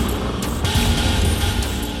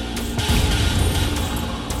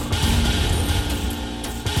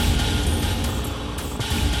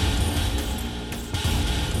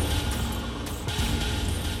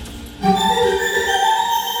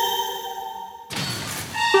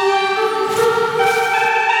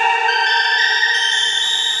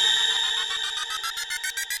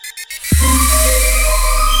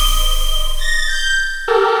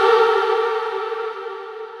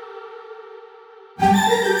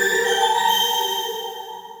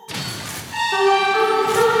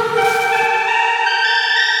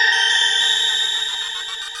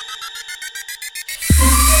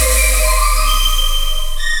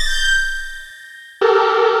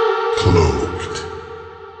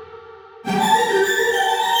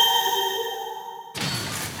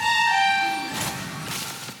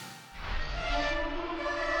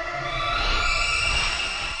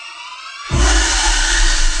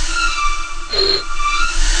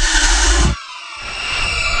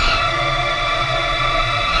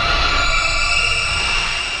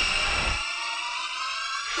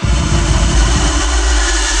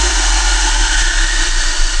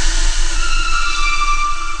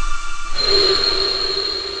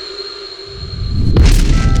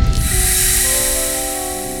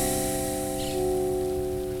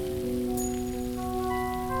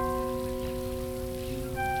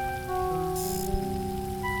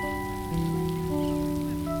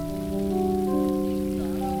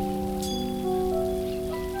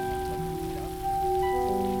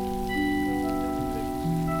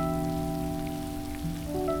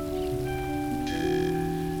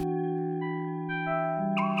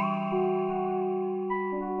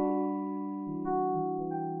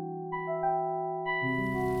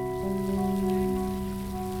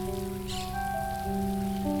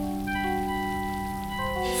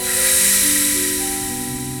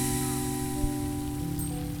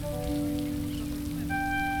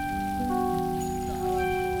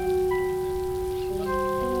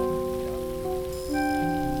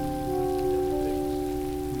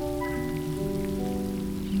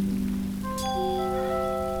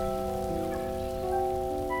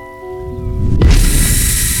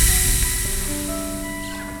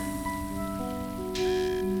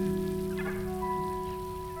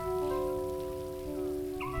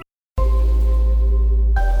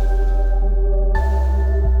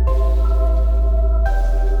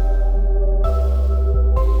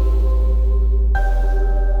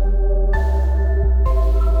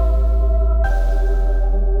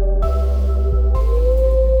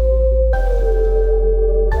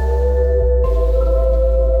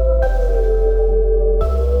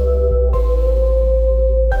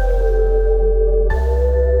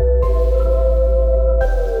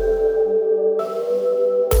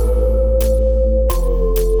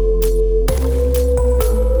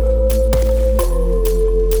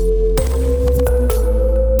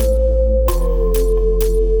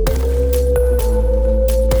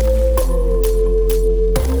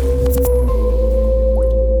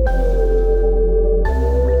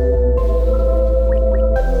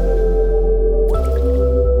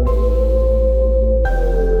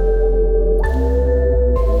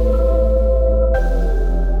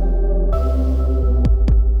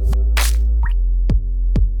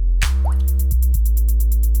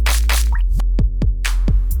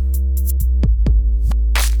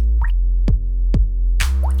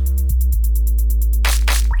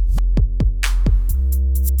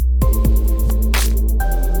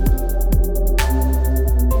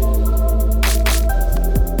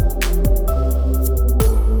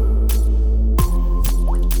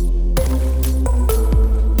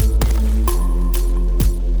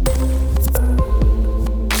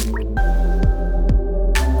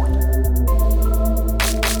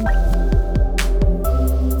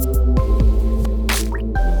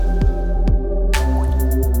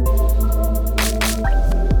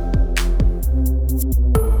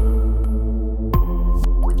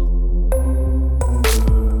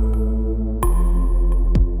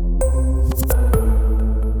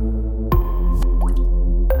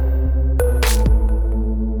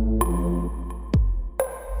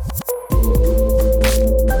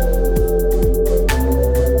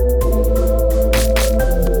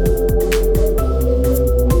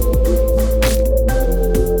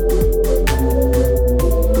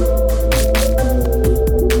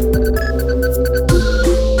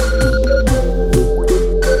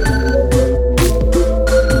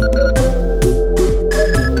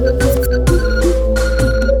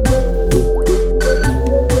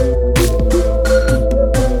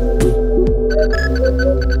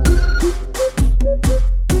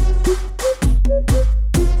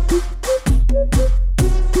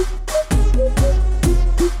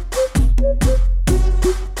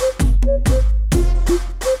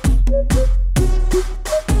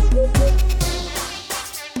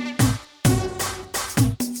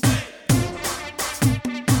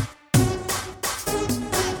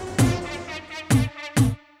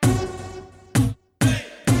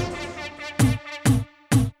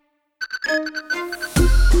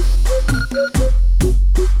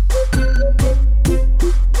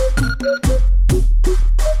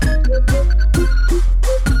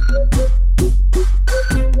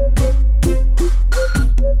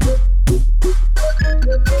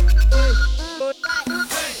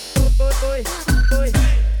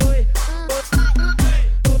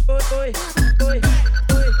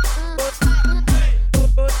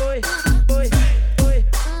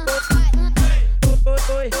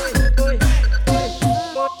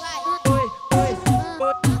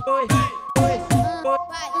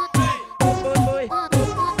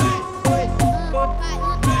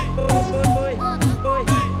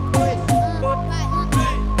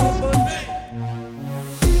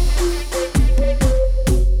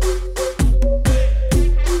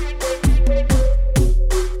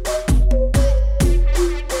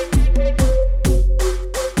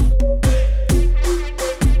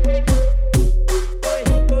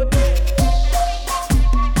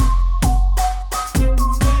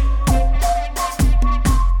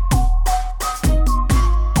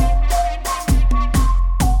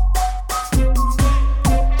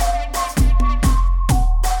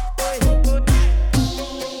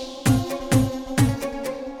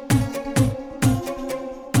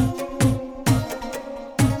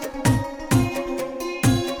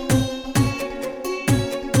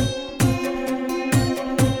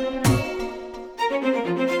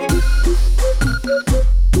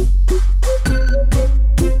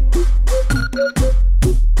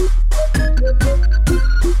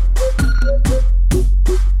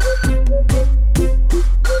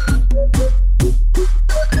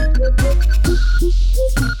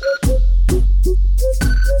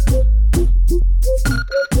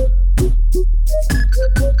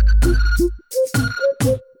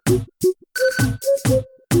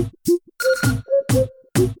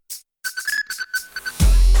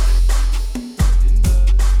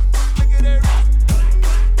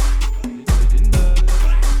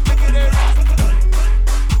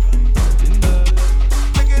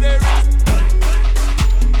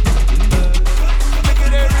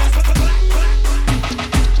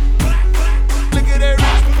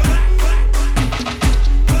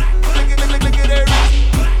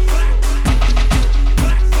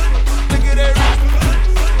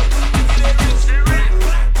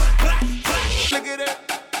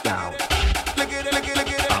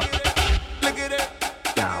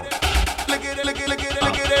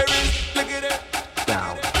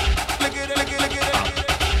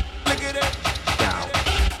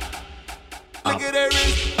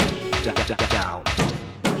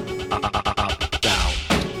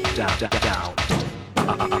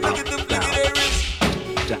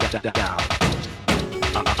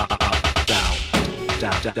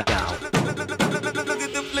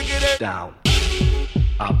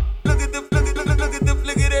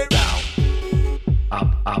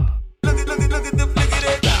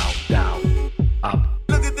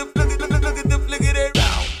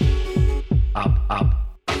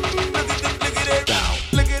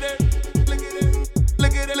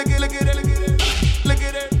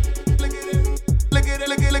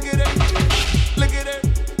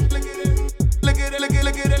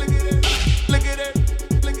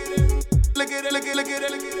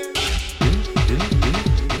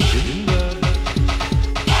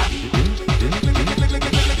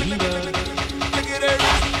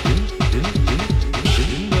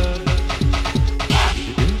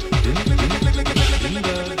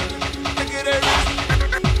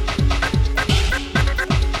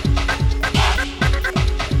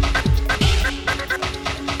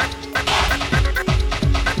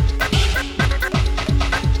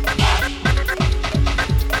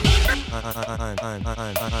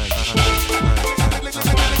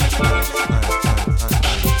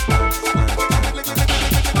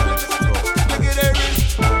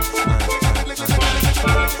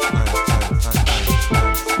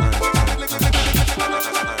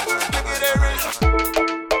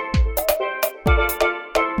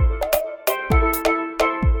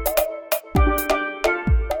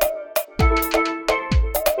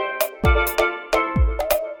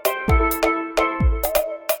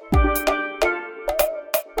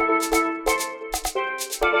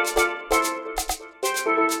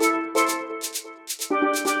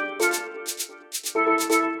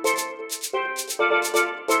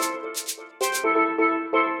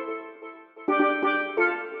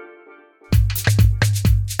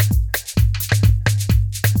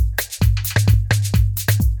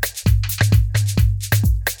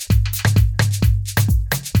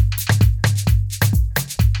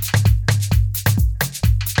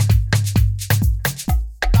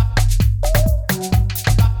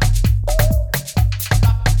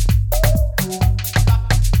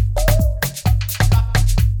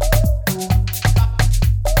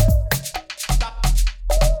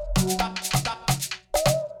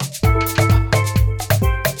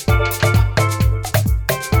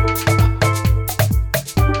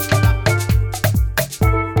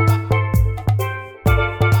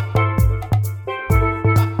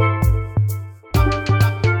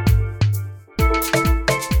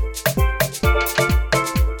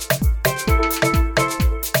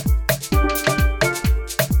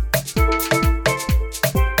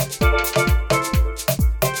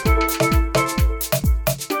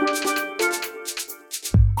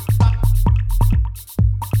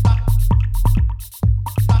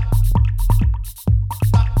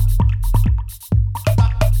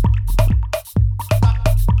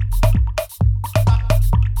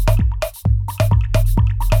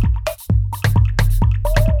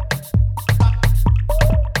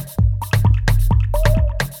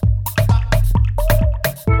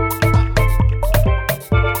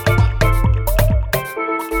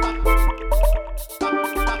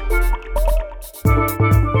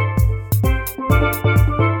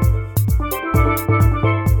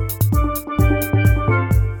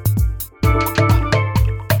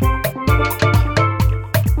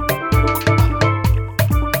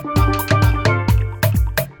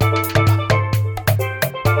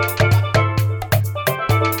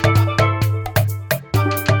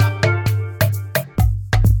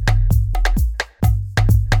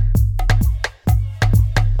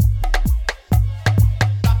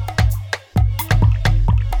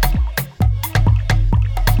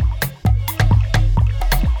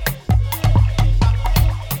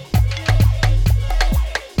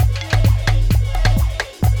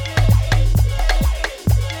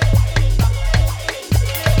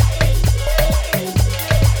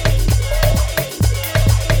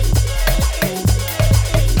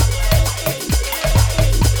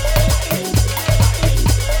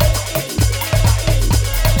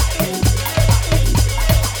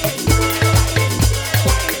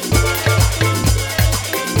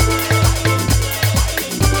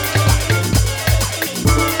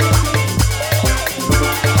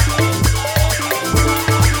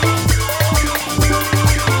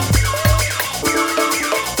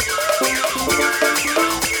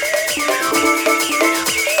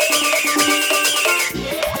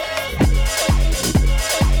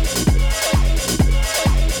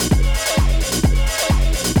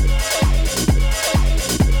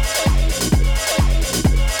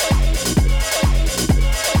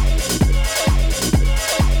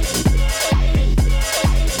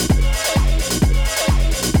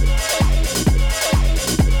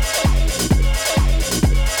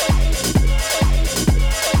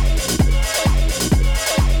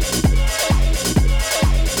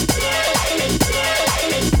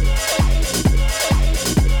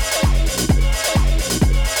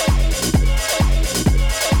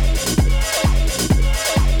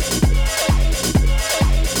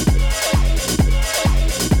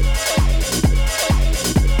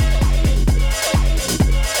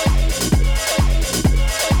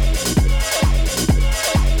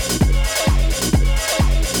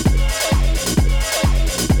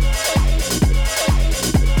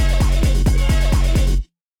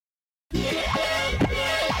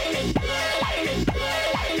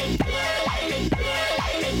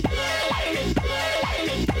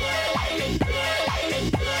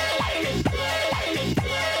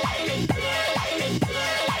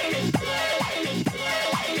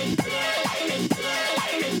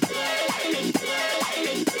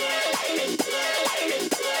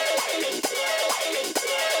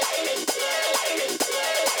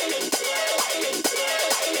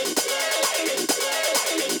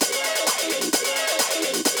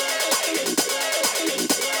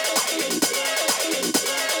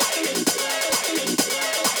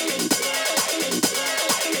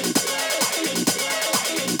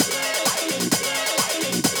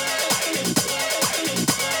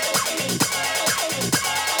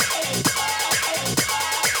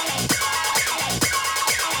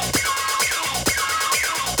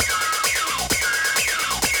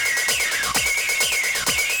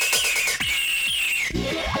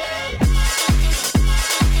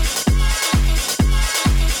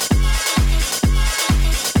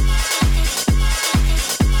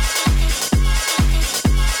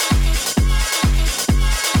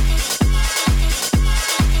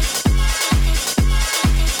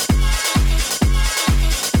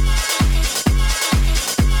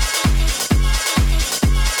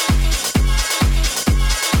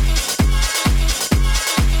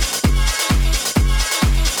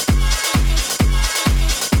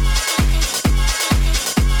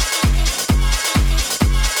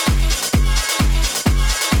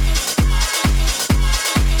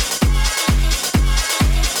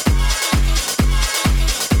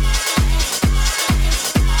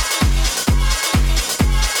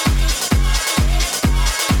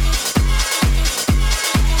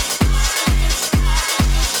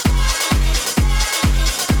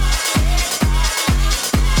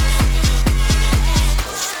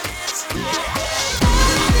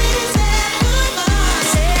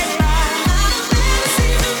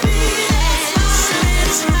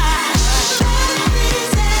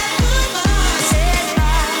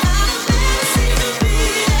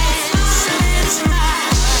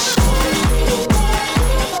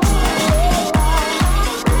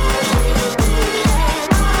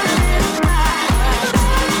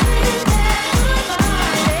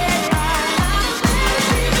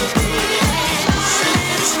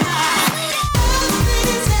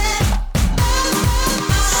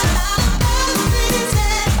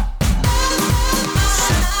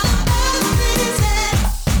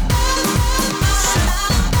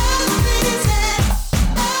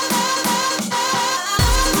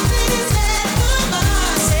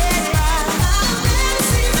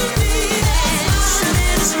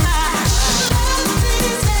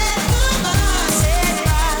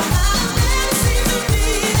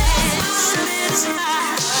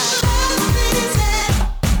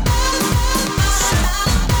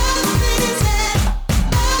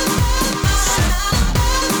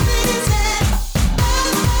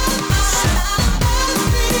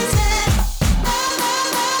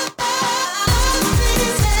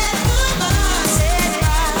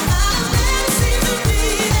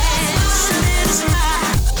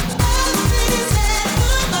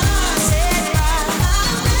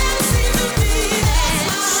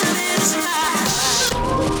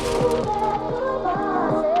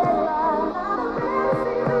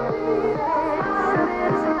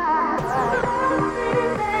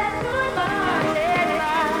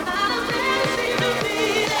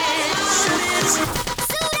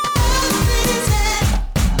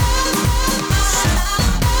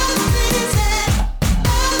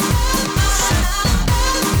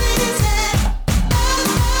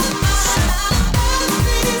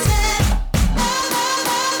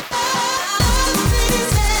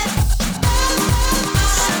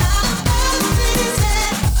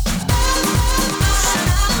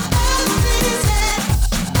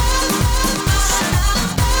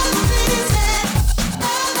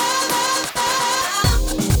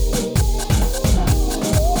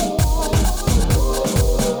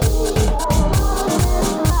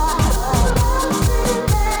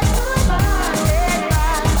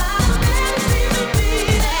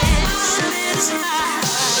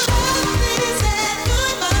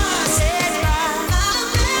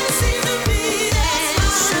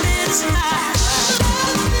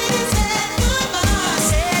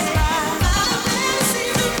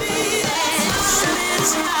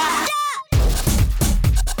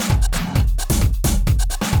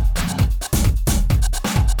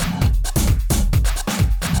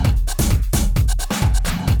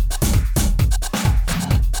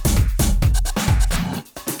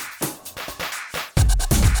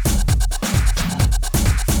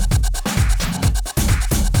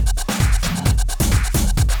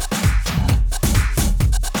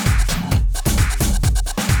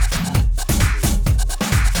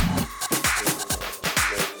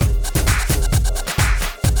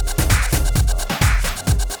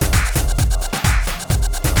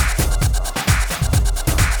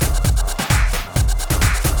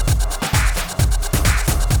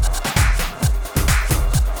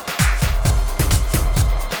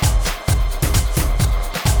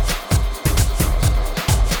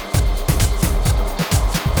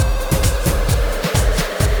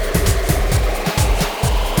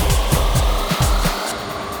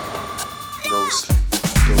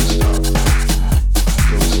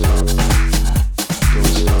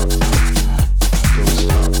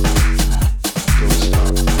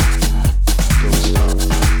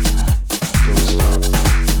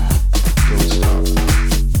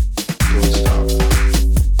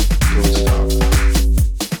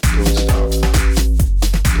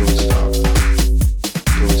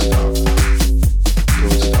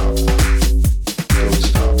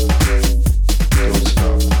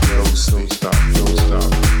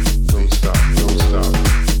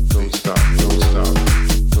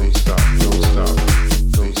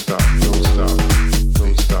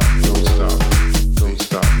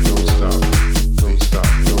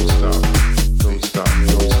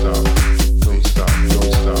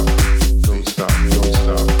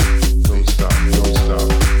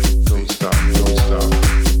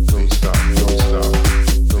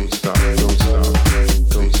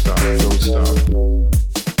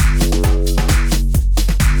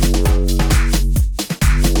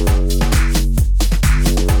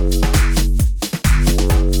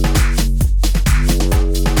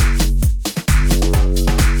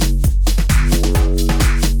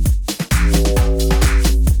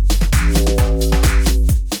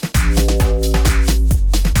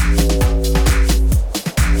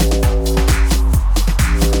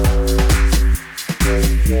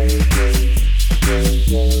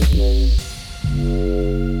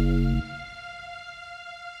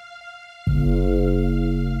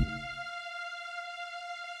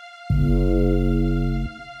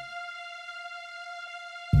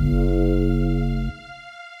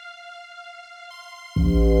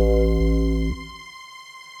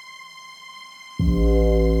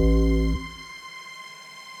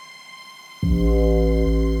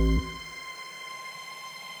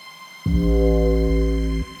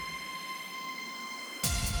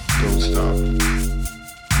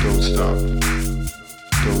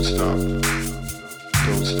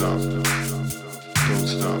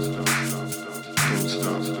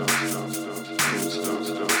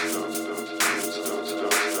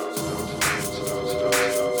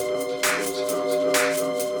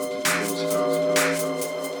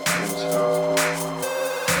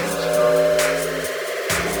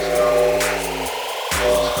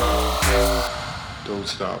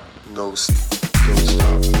 Don't stop.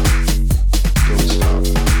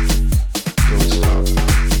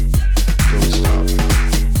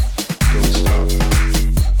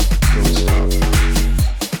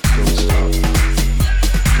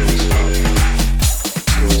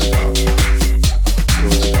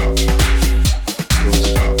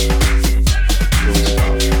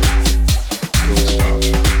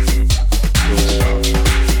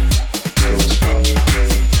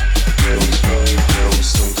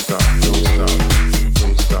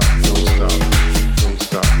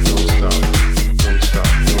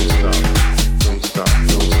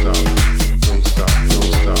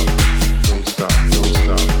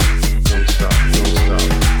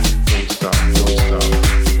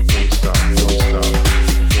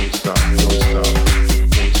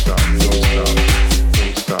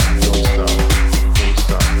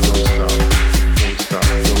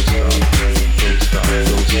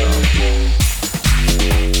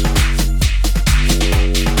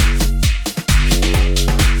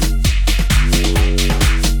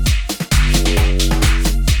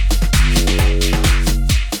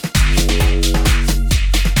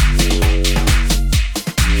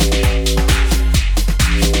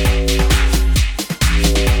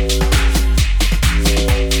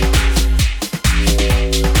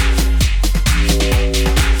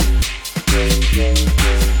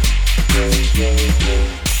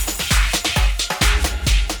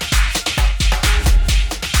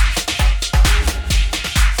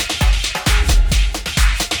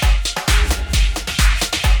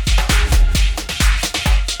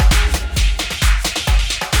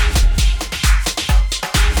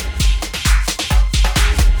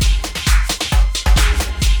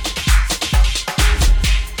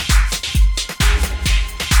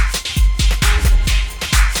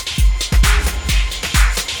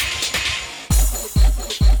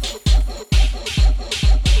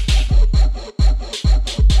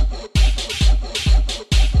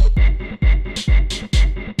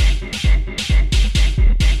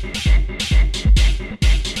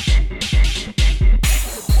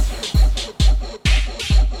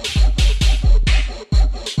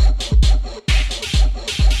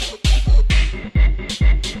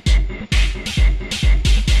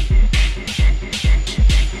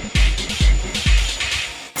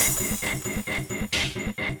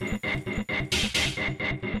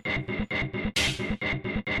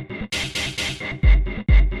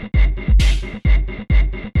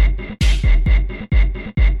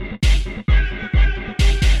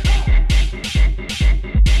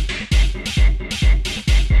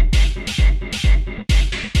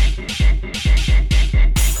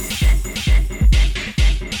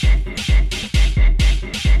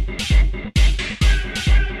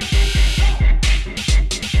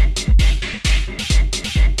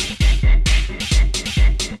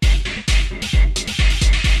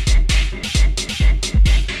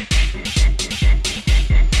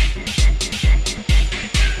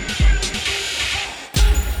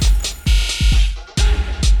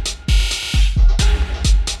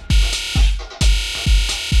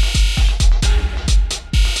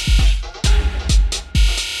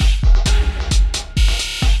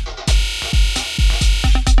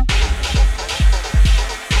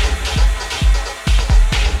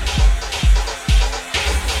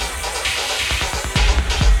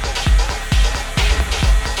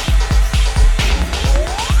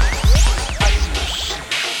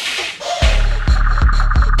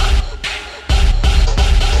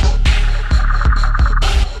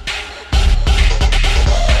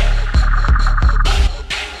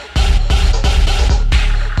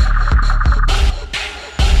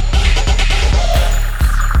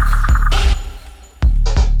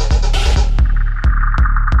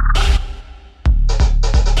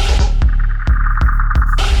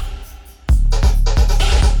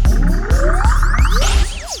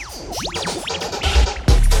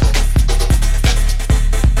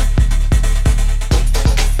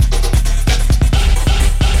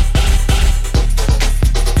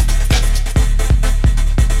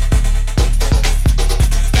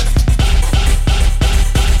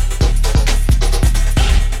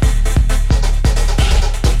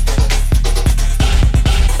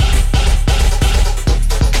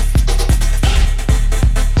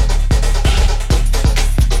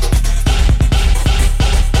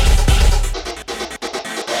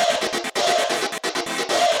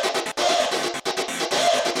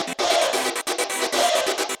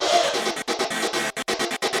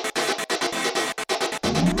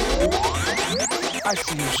 I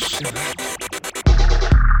see you shivering.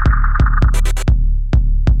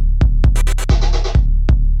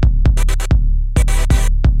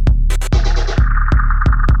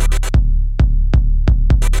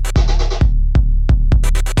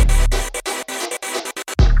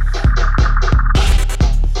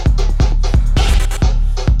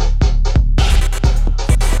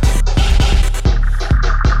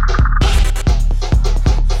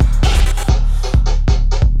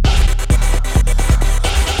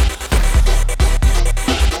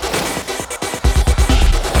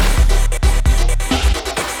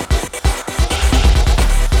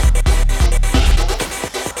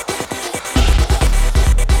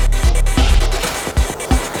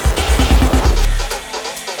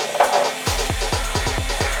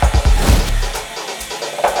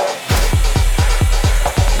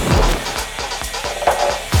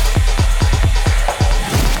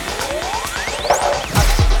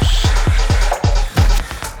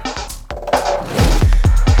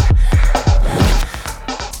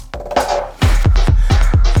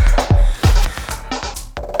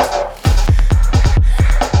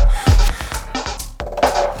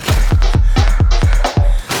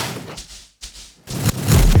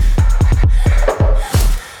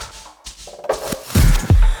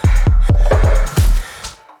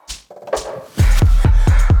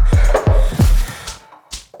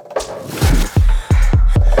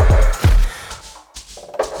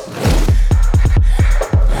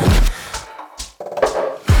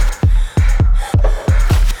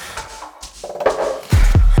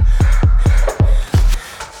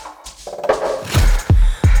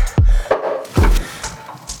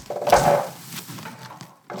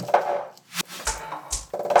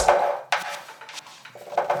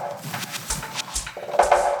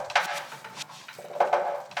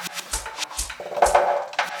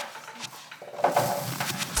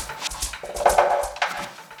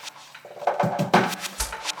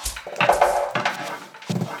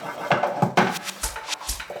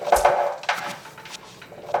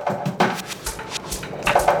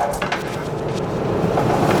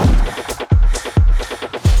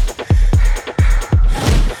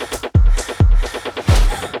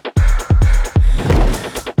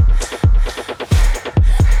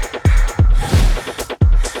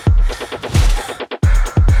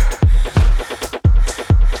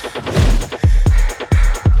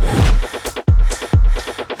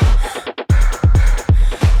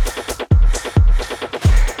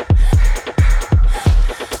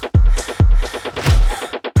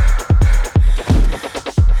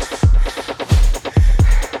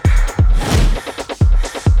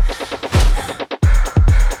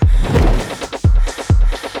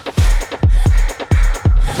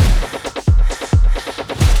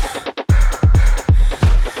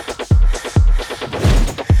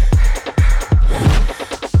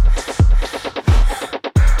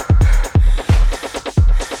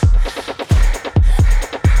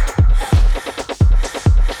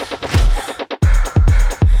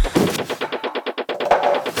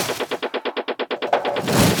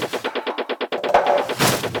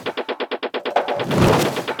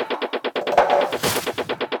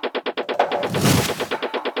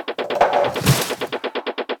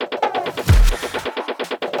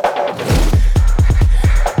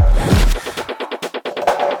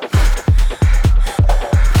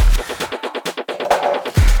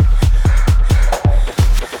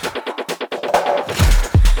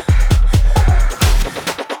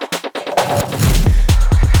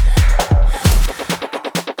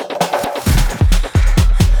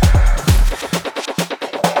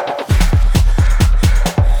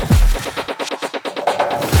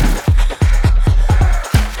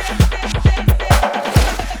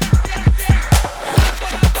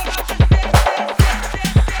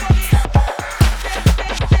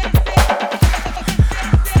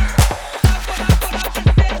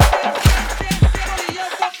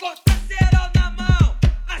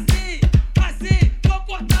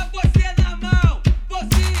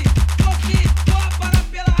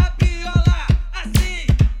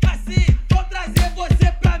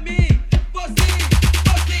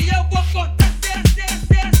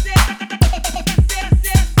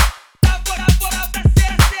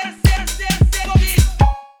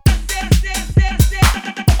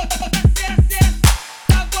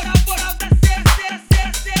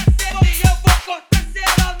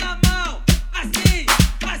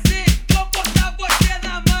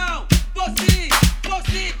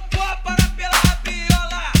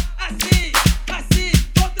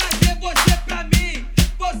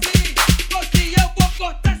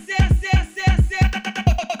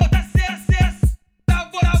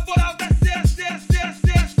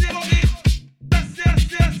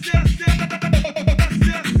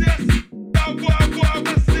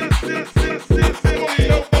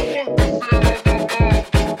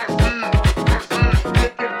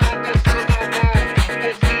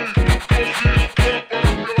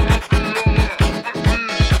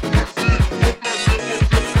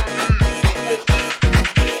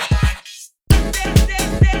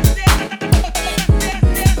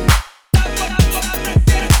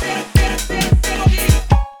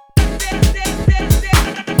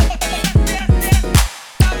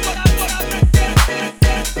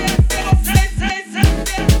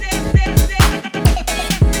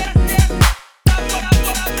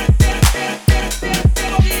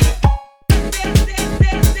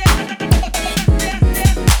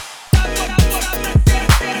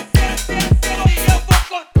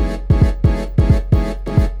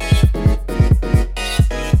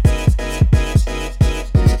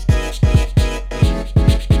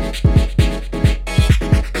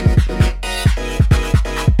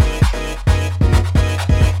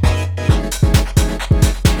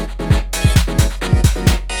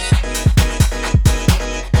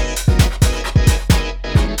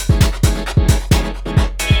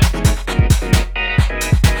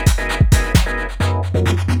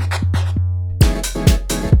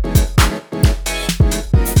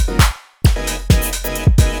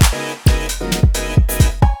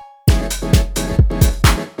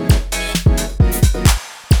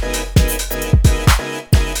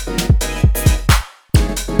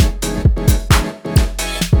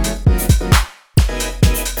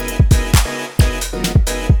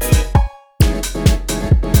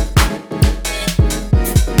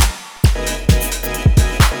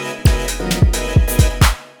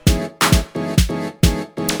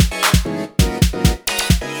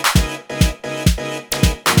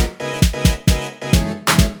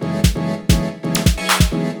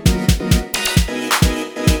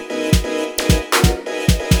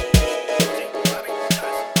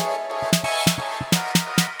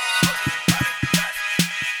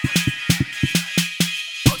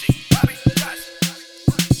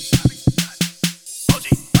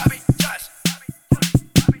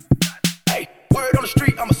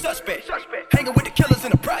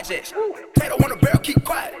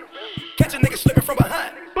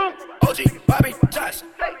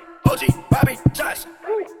 Bobby Josh.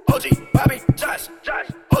 OG Bobby Josh.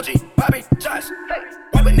 OG Bobby Josh.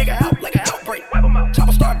 Wipe a nigga out like an outbreak.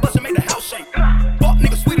 Chopper start bustin', make the house shake. Fuck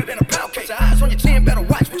nigga sweeter than a pound cake. Eyes on your chin, better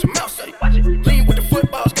watch what your mouth say. Lean with the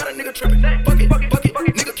footballs, got a nigga trippin'. Bucket,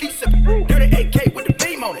 nigga keep sippin'. Dirty AK with the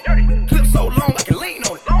beam on it. Clip so long I can lean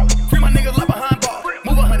on it. Free my niggas like behind bars.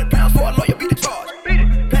 Move 100 pounds for a lawyer, beat the charge.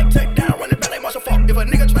 Pack tech down, run the ballet martial falk. If a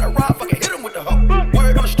nigga try to rob, fucking hit him with the hoe.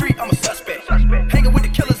 Word on the street, I'm a suspect. Hanging with the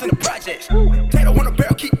killers in the projects. Tato on the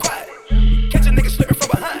barrel, keep quiet. Catch a nigga slipping from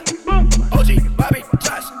behind. OG Bobby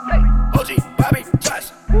Josh. OG Bobby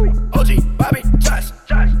Josh. OG Bobby Josh.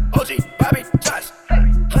 OG Bobby Josh.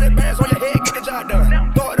 100 bands on your head, get the job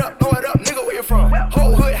done. Throw it up, nigga, where you from?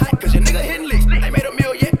 Whole hood hot, cause your nigga hitting licks. Ain't made a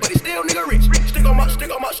meal yet, but he still nigga rich. Stick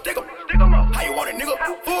 'em up. How you want it, nigga?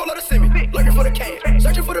 Full of the semi. Looking for the cash,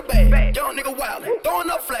 searching for the bag. Young nigga wildin', throwing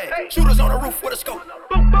up flags. Shooters on the roof with a scope.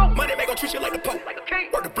 Money make gon' treat you like the Pope.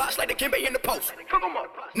 Work the blocks like the Kimbe in the post.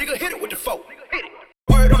 Nigga hit it with the folk.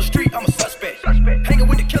 Word on the street, I'm a suspect. Hanging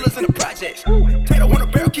with the killers in the projects. Tato on the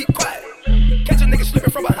barrel, keep quiet. Catch a nigga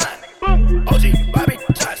slipping from behind. OG Bobby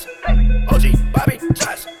Josh. OG Bobby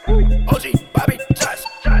Josh. OG Bobby Josh.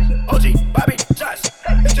 OG Bobby Josh.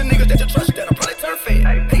 It's the niggas that you trust that'll probably turn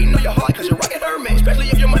fed. Hating on your heart cause you're rockin' Hermes. Especially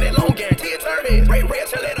if your money long, guarantee it turn heads. Ray,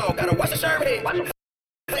 tell it all, gotta watch the sherm head.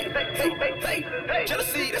 Hey,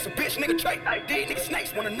 jealousy, that's a bitch nigga trait. These niggas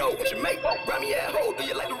snakes wanna know what you make. Grimy ass hoe, do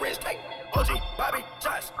you like the wrist tight? OG Bobby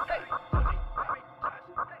Josh.